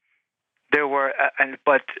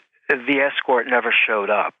 But the escort never showed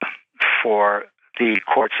up for the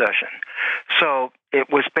court session. So it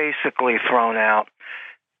was basically thrown out,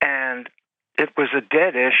 and it was a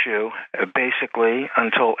dead issue, basically,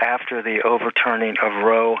 until after the overturning of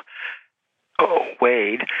Roe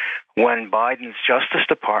Wade, when Biden's Justice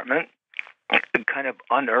Department kind of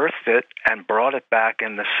unearthed it and brought it back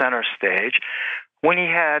in the center stage, when he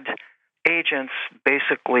had agents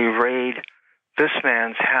basically raid this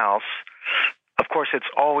man's house. Of course, it's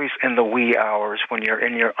always in the wee hours when you're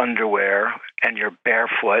in your underwear and you're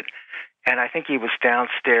barefoot. And I think he was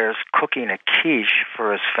downstairs cooking a quiche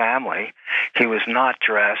for his family. He was not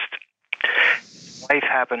dressed. His wife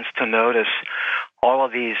happens to notice all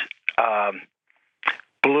of these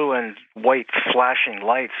blue and white flashing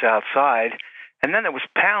lights outside, and then it was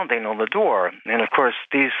pounding on the door. And of course,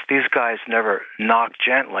 these guys never knock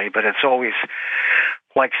gently, but it's always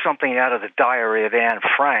like something out of the Diary of Anne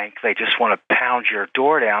Frank. They just want to pound your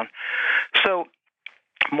door down. So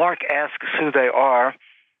Mark asks who they are,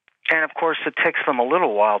 and of course it takes them a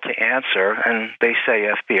little while to answer, and they say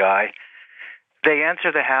FBI. They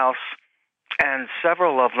enter the house, and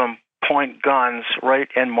several of them point guns right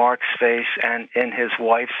in Mark's face and in his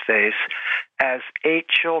wife's face as 8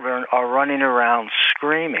 children are running around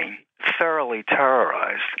screaming, thoroughly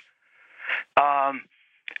terrorized.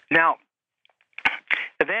 Now,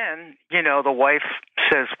 then, the wife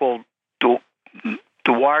says, well,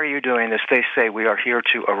 why are you doing this? They say, we are here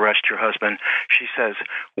to arrest your husband. She says,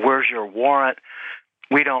 where's your warrant?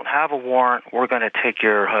 We don't have a warrant. We're going to take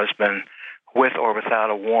your husband with or without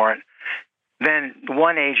a warrant. Then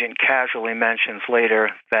one agent casually mentions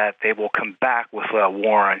later that they will come back with a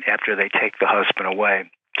warrant after they take the husband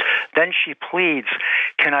away. Then she pleads,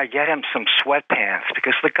 can I get him some sweatpants?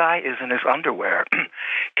 Because the guy is in his underwear.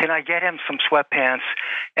 Can I get him some sweatpants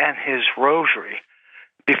and his rosary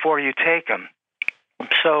before you take him?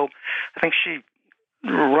 So I think she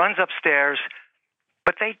runs upstairs,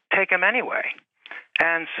 but they take him anyway.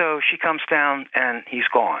 And so she comes down and he's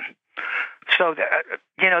gone. So,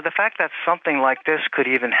 the fact that something like this could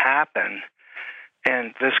even happen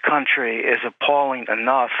in this country is appalling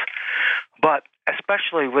enough. But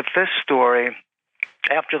especially with this story,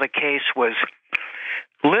 after the case was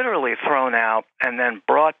literally thrown out and then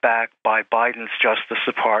brought back by Biden's Justice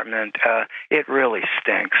Department, it really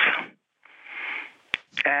stinks.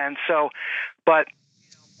 And so, but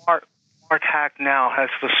Mark Hack now has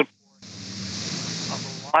the support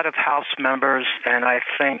of a lot of House members, and I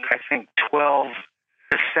think 12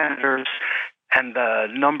 senators, and the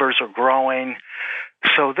numbers are growing.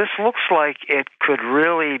 So this looks like it could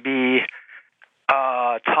really be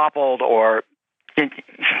toppled, or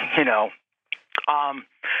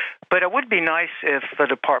but it would be nice if the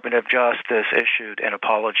Department of Justice issued an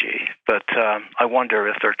apology. But I wonder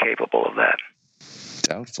if they're capable of that.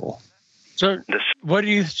 Doubtful. So, what do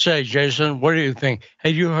you say, Jason? What do you think?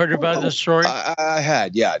 Have you heard about this story? I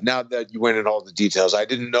had, yeah. Now that you went into all the details, I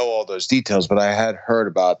didn't know all those details, but I had heard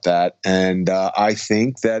about that. And I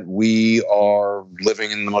think that we are living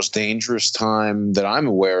in the most dangerous time that I'm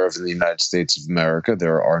aware of in the United States of America.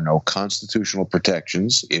 There are no constitutional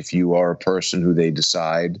protections if you are a person who they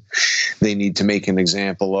decide they need to make an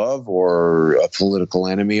example of, or a political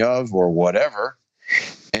enemy of, or whatever.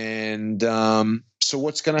 And so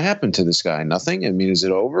what's going to happen to this guy? Nothing? I mean, is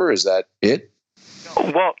it over? Is that it?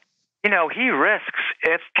 Well, he risks,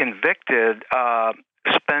 if convicted,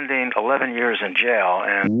 spending 11 years in jail.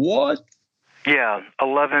 And what? Yeah,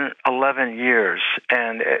 11 years.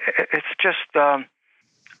 And it's just... well,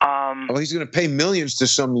 he's going to pay millions to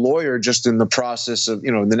some lawyer just in the process of,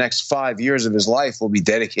 the next 5 years of his life will be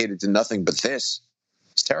dedicated to nothing but this.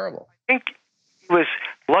 It's terrible. I think he was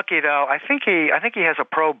lucky, though. I think he has a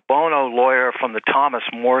pro bono lawyer from the Thomas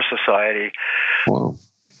More Society. Wow.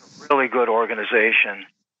 Really good organization.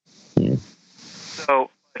 Hmm. So,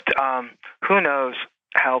 who knows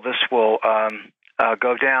how this will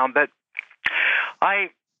go down? But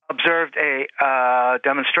I observed a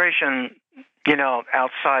demonstration,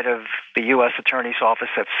 outside of the U.S. Attorney's Office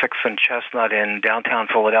at 6th and Chestnut in downtown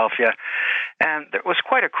Philadelphia, and there was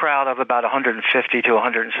quite a crowd of about 150 to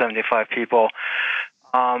 175 people.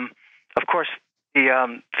 Of course,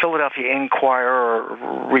 the Philadelphia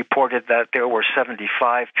Inquirer reported that there were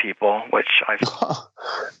 75 people, which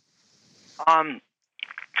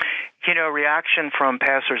reaction from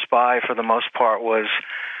passersby for the most part was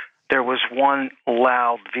there was one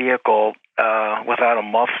loud vehicle without a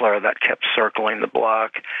muffler that kept circling the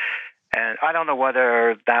block. And I don't know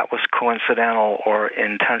whether that was coincidental or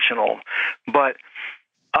intentional, but,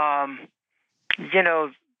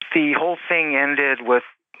 the whole thing ended with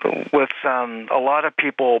a lot of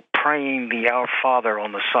people praying the Our Father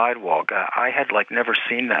on the sidewalk. I had never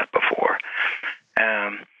seen that before.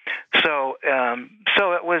 So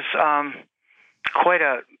it was quite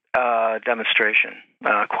a demonstration,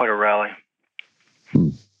 quite a rally.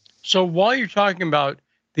 So while you're talking about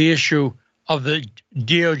the issue of the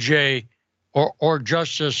DOJ or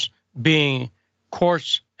justice being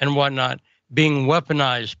courts and whatnot being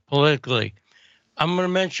weaponized politically, I'm going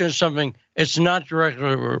to mention something. It's not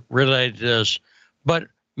directly related to this, but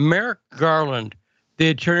Merrick Garland, the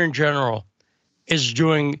Attorney General, is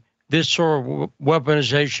doing this sort of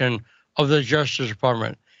weaponization of the Justice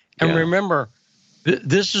Department. And remember,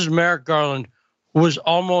 this is Merrick Garland, who was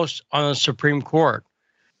almost on the Supreme Court.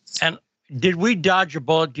 And did we dodge a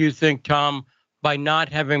bullet, do you think, Tom, by not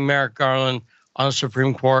having Merrick Garland on the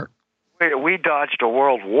Supreme Court? We dodged a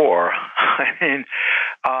world war. I mean,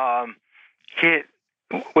 he,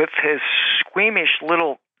 with his squeamish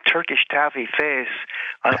little Turkish taffy face,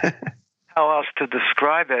 I don't know how else to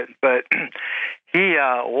describe it, but he,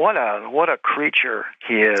 what a creature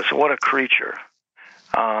he is. What a creature.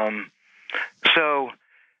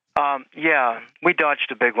 We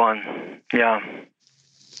dodged a big one. Yeah.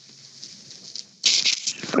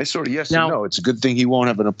 I sort of yes and no. It's a good thing he won't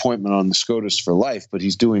have an appointment on the SCOTUS for life, but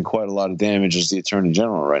he's doing quite a lot of damage as the Attorney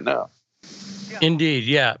General right now. Indeed,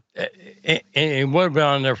 yeah. And he would have been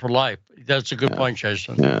on there for life. That's a good point,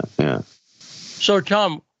 Jason. Yeah. So,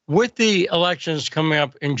 Tom, with the elections coming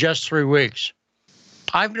up in just 3 weeks,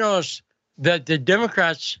 I've noticed that the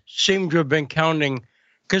Democrats seem to have been counting,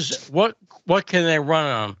 because what can they run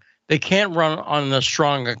on? They can't run on the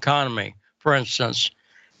strong economy, for instance.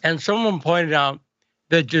 And someone pointed out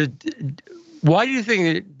that why do you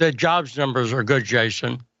think the jobs numbers are good,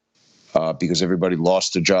 Jason? Because everybody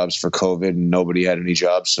lost their jobs for COVID and nobody had any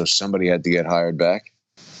jobs, so somebody had to get hired back.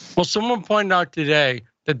 Well, someone pointed out today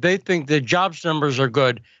that they think the jobs numbers are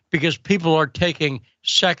good because people are taking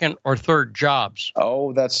second or third jobs.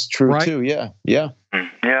 Oh, that's true, right? Too. Yeah.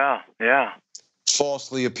 Yeah.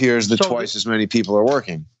 Falsely appears that twice as many people are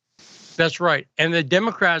working. That's right. And the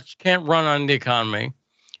Democrats can't run on the economy.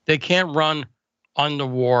 They can't run on the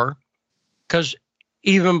war because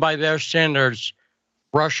even by their standards,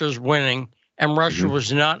 Russia's winning, and Russia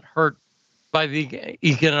was not hurt by the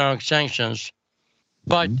economic sanctions.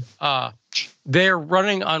 But they're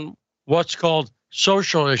running on what's called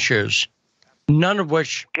social issues, none of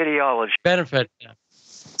which ideology benefit them.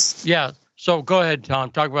 Yeah. So go ahead,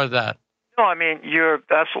 Tom. Talk about that. No, I mean, you're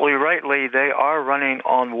absolutely right, Lee. They are running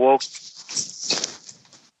on woke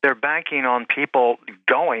they're banking on people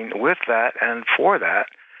going with that and for that.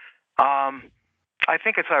 I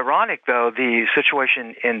think it's ironic, though, the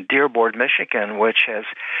situation in Dearborn, Michigan, which has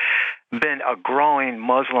been a growing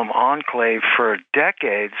Muslim enclave for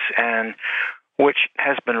decades and which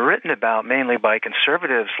has been written about mainly by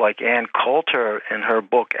conservatives like Ann Coulter in her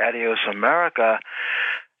book Adios America,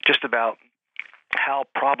 just about how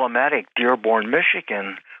problematic Dearborn,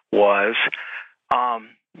 Michigan was.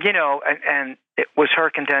 And it was her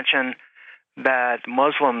contention that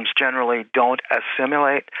Muslims generally don't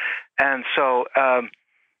assimilate. And so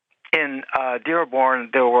in Dearborn,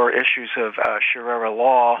 there were issues of Sharia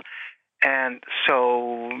law. And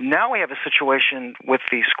so now we have a situation with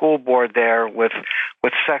the school board there with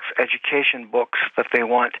sex education books that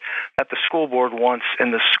the school board wants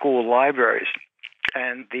in the school libraries.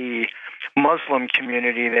 And the Muslim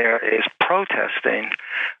community there is protesting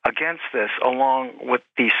against this, along with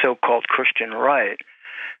the so-called Christian right.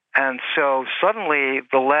 And so suddenly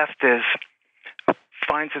the left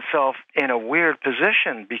finds itself in a weird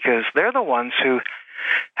position because they're the ones who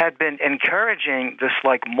had been encouraging this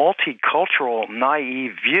like multicultural,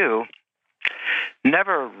 naive view,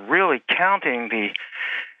 never really counting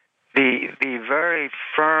the very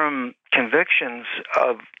firm convictions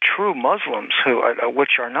of true Muslims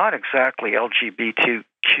which are not exactly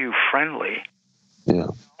LGBTQ friendly. Yeah.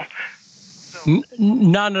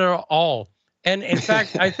 Not at all. And in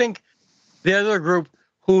fact, I think the other group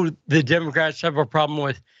who the Democrats have a problem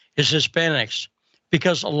with is Hispanics,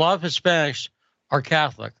 because a lot of Hispanics are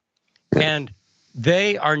Catholic and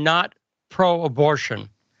they are not pro-abortion.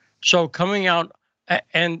 So coming out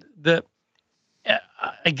and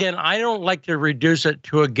again, I don't like to reduce it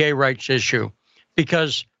to a gay rights issue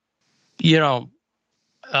because,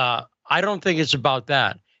 I don't think it's about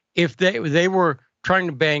that. If they were trying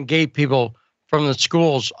to ban gay people from the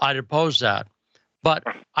schools, I'd oppose that. But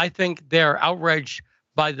I think they're outraged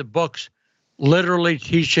by the books literally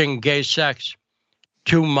teaching gay sex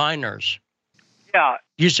to minors. Yeah.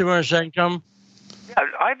 You see what I'm saying, Tom? Yeah,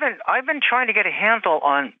 I've been trying to get a handle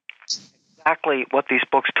on exactly what these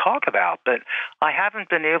books talk about, but I haven't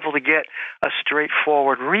been able to get a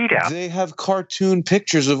straightforward readout. They have cartoon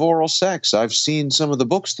pictures of oral sex. I've seen some of the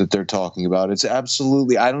books that they're talking about. It's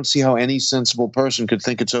absolutely, I don't see how any sensible person could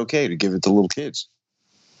think it's okay to give it to little kids.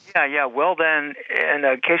 Yeah. Well, then, in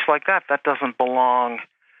a case like that, that doesn't belong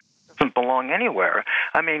anywhere.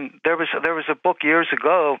 I mean, there was a book years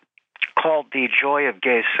ago called The Joy of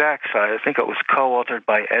Gay Sex. I think it was co-authored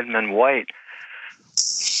by Edmund White.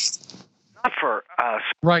 Not for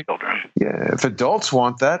right. children. Yeah, if adults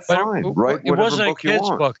want that, but fine. Write whatever wasn't book a kid's you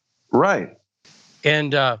want. book. Right.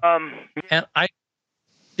 And go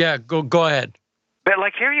ahead. But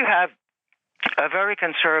like here you have a very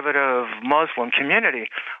conservative Muslim community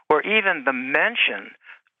where even the mention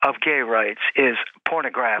of gay rights is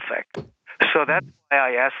pornographic. So that's why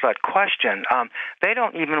I asked that question. They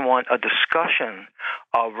don't even want a discussion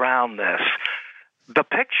around this. The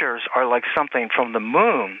pictures are like something from the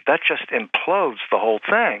moon. That just implodes the whole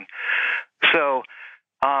thing. So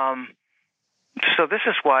this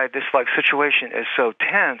is why this situation is so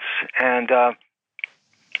tense. And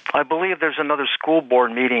I believe there's another school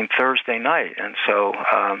board meeting Thursday night. And so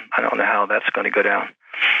I don't know how that's going to go down.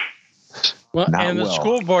 Well, the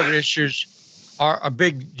school board issues are a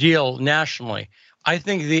big deal nationally. I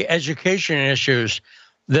think the education issues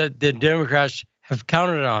that the Democrats have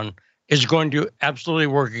counted on is going to absolutely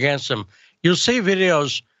work against them. You'll see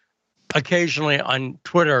videos occasionally on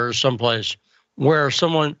Twitter or someplace where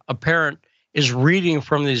a parent, is reading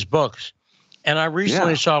from these books. And I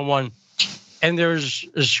recently saw one, and there's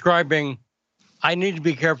describing, I need to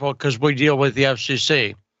be careful because we deal with the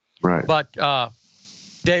FCC. Right. But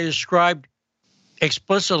they described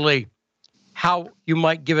explicitly how you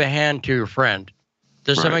might give a hand to your friend.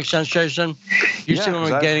 Does that make sense, Jason? You see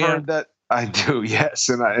what I'm getting at? That. I do, yes.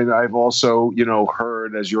 And I've also,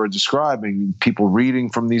 heard, as you're describing, people reading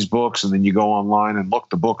from these books, and then you go online and look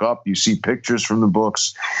the book up. You see pictures from the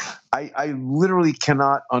books. I literally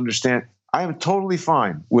cannot understand. I am totally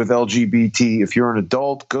fine with LGBT. If you're an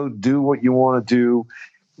adult, go do what you want to do.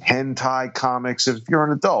 Hentai comics, if you're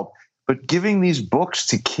an adult. But giving these books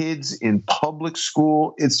to kids in public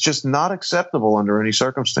school, it's just not acceptable under any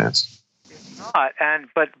circumstance.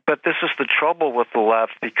 But this is the trouble with the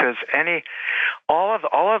left, because all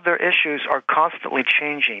of their issues are constantly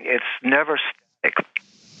changing. It's never static,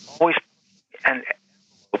 always and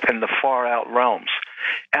in the far out realms.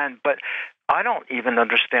 But I don't even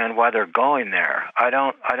understand why they're going there. I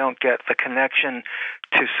don't get the connection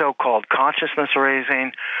to so-called consciousness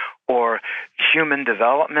raising or human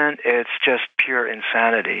development. It's just pure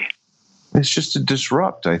insanity. It's just to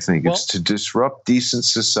disrupt, I think. It's to disrupt decent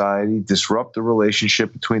society, disrupt the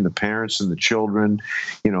relationship between the parents and the children,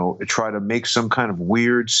 try to make some kind of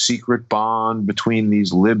weird secret bond between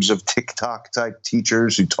these libs of TikTok type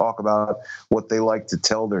teachers who talk about what they like to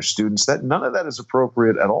tell their students. That none of that is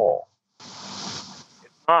appropriate at all. It's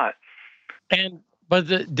not. But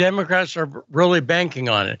the Democrats are really banking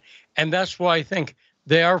on it. And that's why I think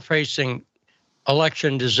they are facing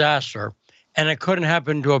election disaster. And it couldn't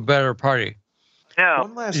happen to a better party. Yeah.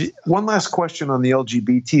 One last question on the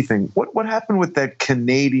LGBT thing. What happened with that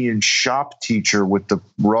Canadian shop teacher with the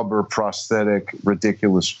rubber prosthetic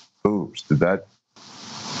ridiculous boobs?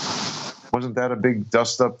 Wasn't that a big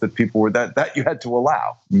dust up that people were that you had to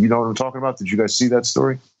allow? You know what I'm talking about? Did you guys see that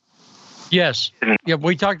story? Yes. Yeah,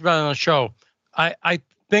 we talked about it on the show. I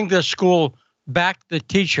think the school backed the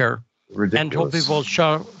teacher and told people to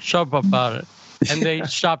shut up about it. And they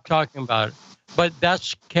stopped talking about it. But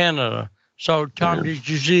that's Canada. So, Tom, did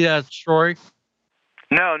you see that story?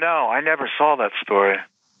 No, I never saw that story.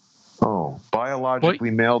 Oh, biologically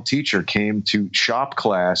male teacher came to shop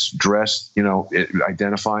class dressed,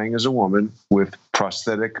 identifying as a woman with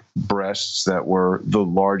prosthetic breasts that were the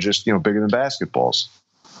largest, bigger than basketballs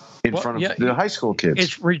in front of the high school kids.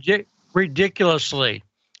 It's ridiculously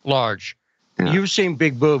large. Yeah. You've seen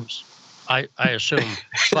big boobs, I assume,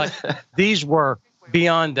 but these were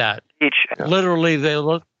beyond that. Literally, they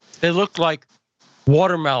look like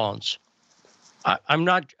watermelons. I'm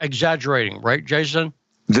not exaggerating, right, Jason?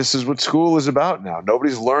 This is what school is about now.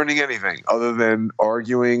 Nobody's learning anything other than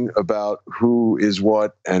arguing about who is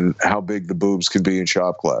what and how big the boobs can be in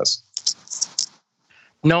shop class.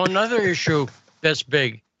 Now, another issue that's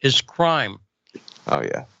big is crime. Oh,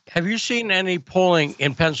 yeah. Have you seen any polling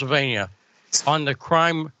in Pennsylvania on the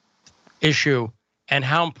crime issue and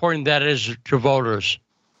how important that is to voters?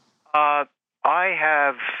 I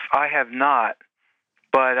have not,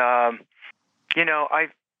 but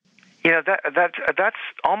that's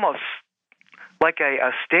almost like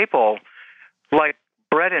a staple, like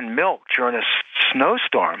bread and milk during a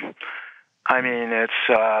snowstorm. I mean, it's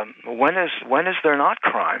when is there not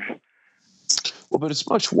crime? Well, but it's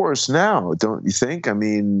much worse now, don't you think? I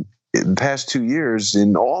mean, in the past 2 years,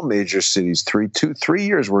 in all major cities, 3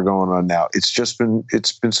 years we're going on now. It's been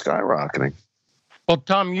skyrocketing. Well,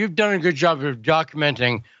 Tom, you've done a good job of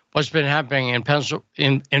documenting what's been happening in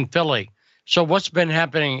Philly. So what's been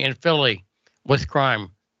happening in Philly with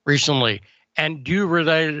crime recently? And do you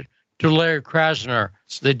relate it to Larry Krasner,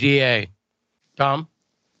 the DA? Tom?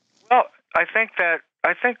 Well, I think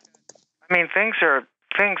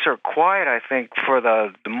things are quiet, I think, for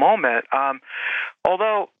the moment.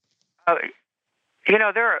 Although,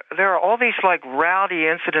 there are all these like rowdy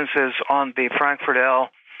incidences on the Frankfurt L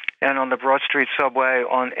and on the Broad Street subway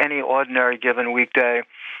on any ordinary given weekday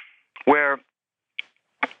where,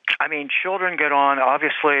 children get on.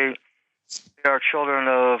 Obviously, there are children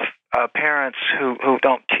of parents who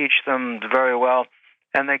don't teach them very well,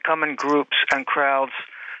 and they come in groups and crowds,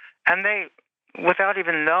 and they, without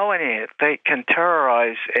even knowing it, they can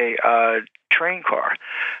terrorize a train car.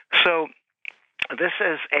 So this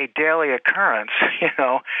is a daily occurrence.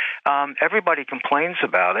 Everybody complains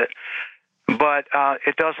about it, but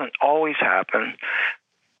it doesn't always happen.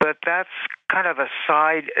 But that's kind of a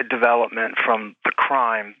side development from the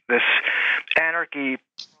crime, this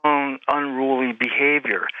anarchy-prone, unruly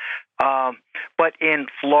behavior, but in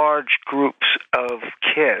large groups of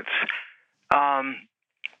kids.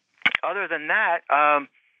 Other than that,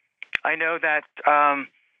 I know that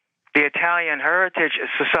the Italian Heritage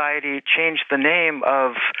Society changed the name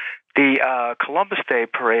of the Columbus Day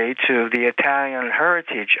Parade to the Italian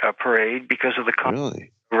Heritage Parade because of the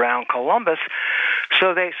around Columbus.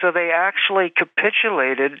 So they actually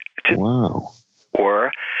capitulated to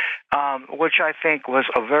war, which I think was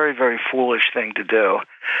a very, very foolish thing to do,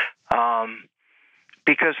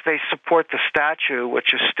 because they support the statue,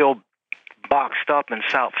 which is still boxed up in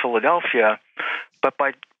South Philadelphia, but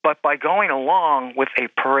by going along with a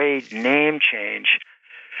parade name change,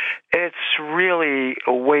 it's really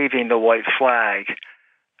waving the white flag.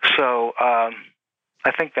 So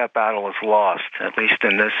I think that battle is lost, at least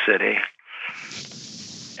in this city.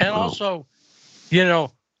 And also,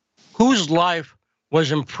 whose life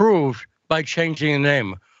was improved by changing the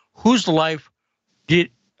name? Whose life did,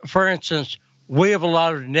 for instance, we have a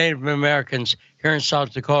lot of Native Americans here in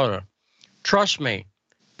South Dakota. Trust me,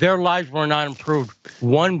 their lives were not improved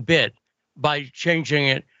one bit by changing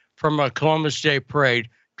it from a Columbus Day parade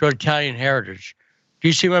to Italian heritage. Do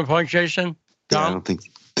you see my point, Jason? Tom? Yeah, I don't think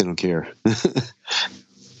they don't care.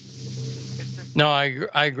 No,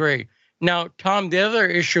 I agree. Now, Tom, the other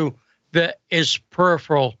issue that is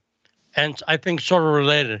peripheral and I think sort of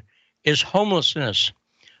related, is homelessness.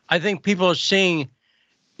 I think people are seeing,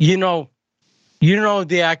 you know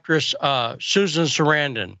the actress Susan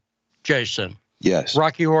Sarandon, Jason. Yes.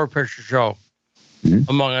 Rocky Horror Picture Show,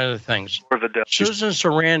 among other things. Susan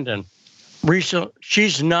Sarandon,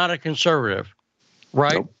 she's not a conservative,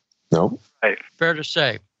 right? No. Right. Fair to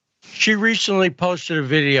say. She recently posted a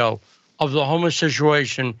video of the homeless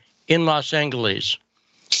situation in Los Angeles,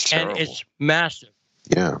 and it's massive.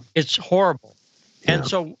 Yeah. It's horrible. Yeah. And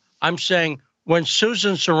so I'm saying when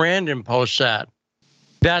Susan Sarandon posts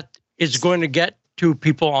that is going to get to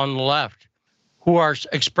people on the left who are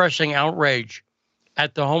expressing outrage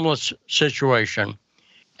at the homeless situation.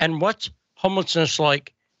 And what's homelessness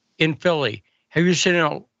like in Philly? Have you seen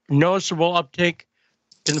a noticeable uptick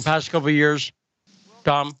in the past couple of years,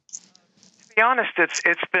 Thom? To be honest,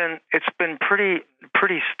 it's been pretty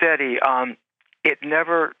steady. It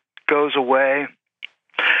never goes away.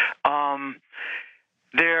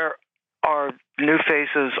 There are new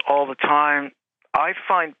faces all the time. I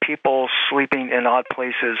find people sleeping in odd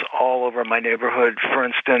places all over my neighborhood. For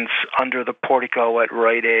instance, under the portico at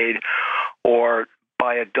Rite Aid, or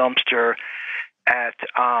by a dumpster at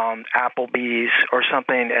Applebee's or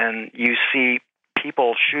something, and you see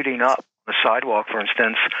people shooting up the sidewalk, for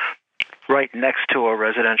instance, right next to a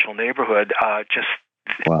residential neighborhood.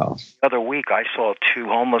 Wow. The other week, I saw two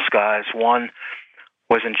homeless guys. One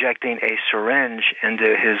was injecting a syringe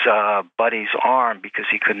into his buddy's arm because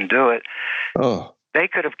he couldn't do it. Oh. They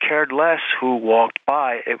could have cared less who walked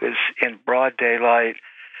by. It was in broad daylight.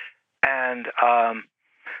 And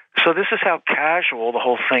so this is how casual the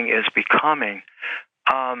whole thing is becoming.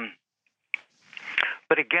 But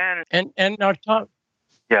again... And now, Thom...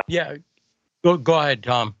 Yeah. Go ahead,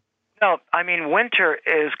 Thom. No, I mean, winter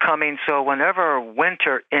is coming, so whenever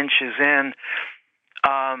winter inches in,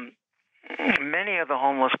 many of the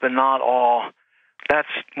homeless, but not all, that's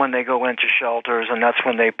when they go into shelters, and that's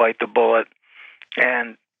when they bite the bullet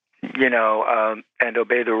and, and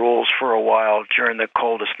obey the rules for a while during the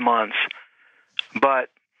coldest months. But,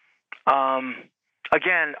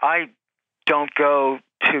 again, I don't go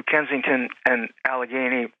to Kensington and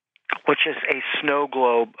Allegheny, which is a snow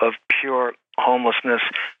globe of pure homelessness.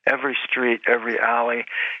 Every street, every alley,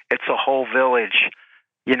 it's a whole village.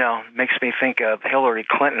 Makes me think of Hillary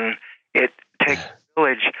Clinton. It takes a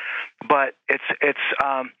village, but it's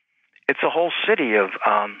a whole city of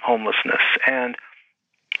homelessness. And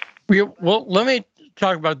well, let me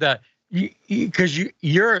talk about that, because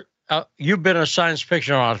you've been a science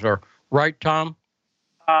fiction author, right, Thom?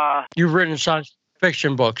 You've written science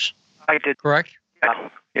fiction books. I did. Correct? Yeah.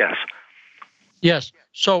 Yes. Yes.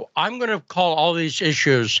 So I'm going to call all these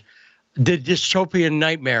issues the dystopian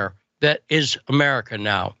nightmare that is America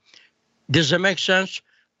now. Does that make sense?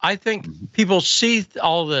 I think people see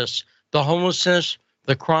all this, the homelessness,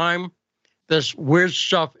 the crime, this weird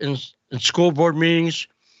stuff in school board meetings,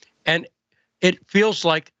 and it feels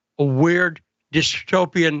like a weird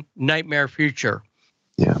dystopian nightmare future.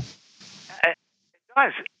 Yeah. It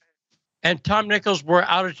does. And Thom Nickels, we're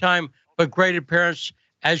out of time, but great appearance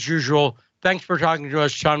as usual. Thanks for talking to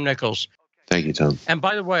us, Thom Nickels. Thank you, Thom. And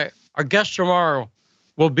by the way, our guest tomorrow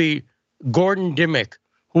will be Gordon Dimmick,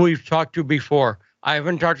 who we've talked to before. I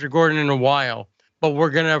haven't talked to Gordon in a while, but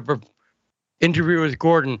we're going to have an interview with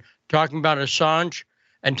Gordon talking about Assange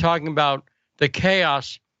and talking about the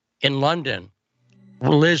chaos in London,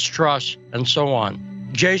 Liz Truss, and so on.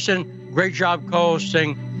 Jason, great job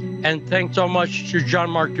co-hosting, and thanks so much to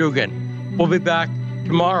John Mark Dougan. We'll be back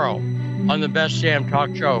tomorrow on the best damn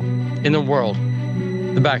talk show in the world,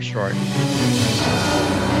 The Backstory.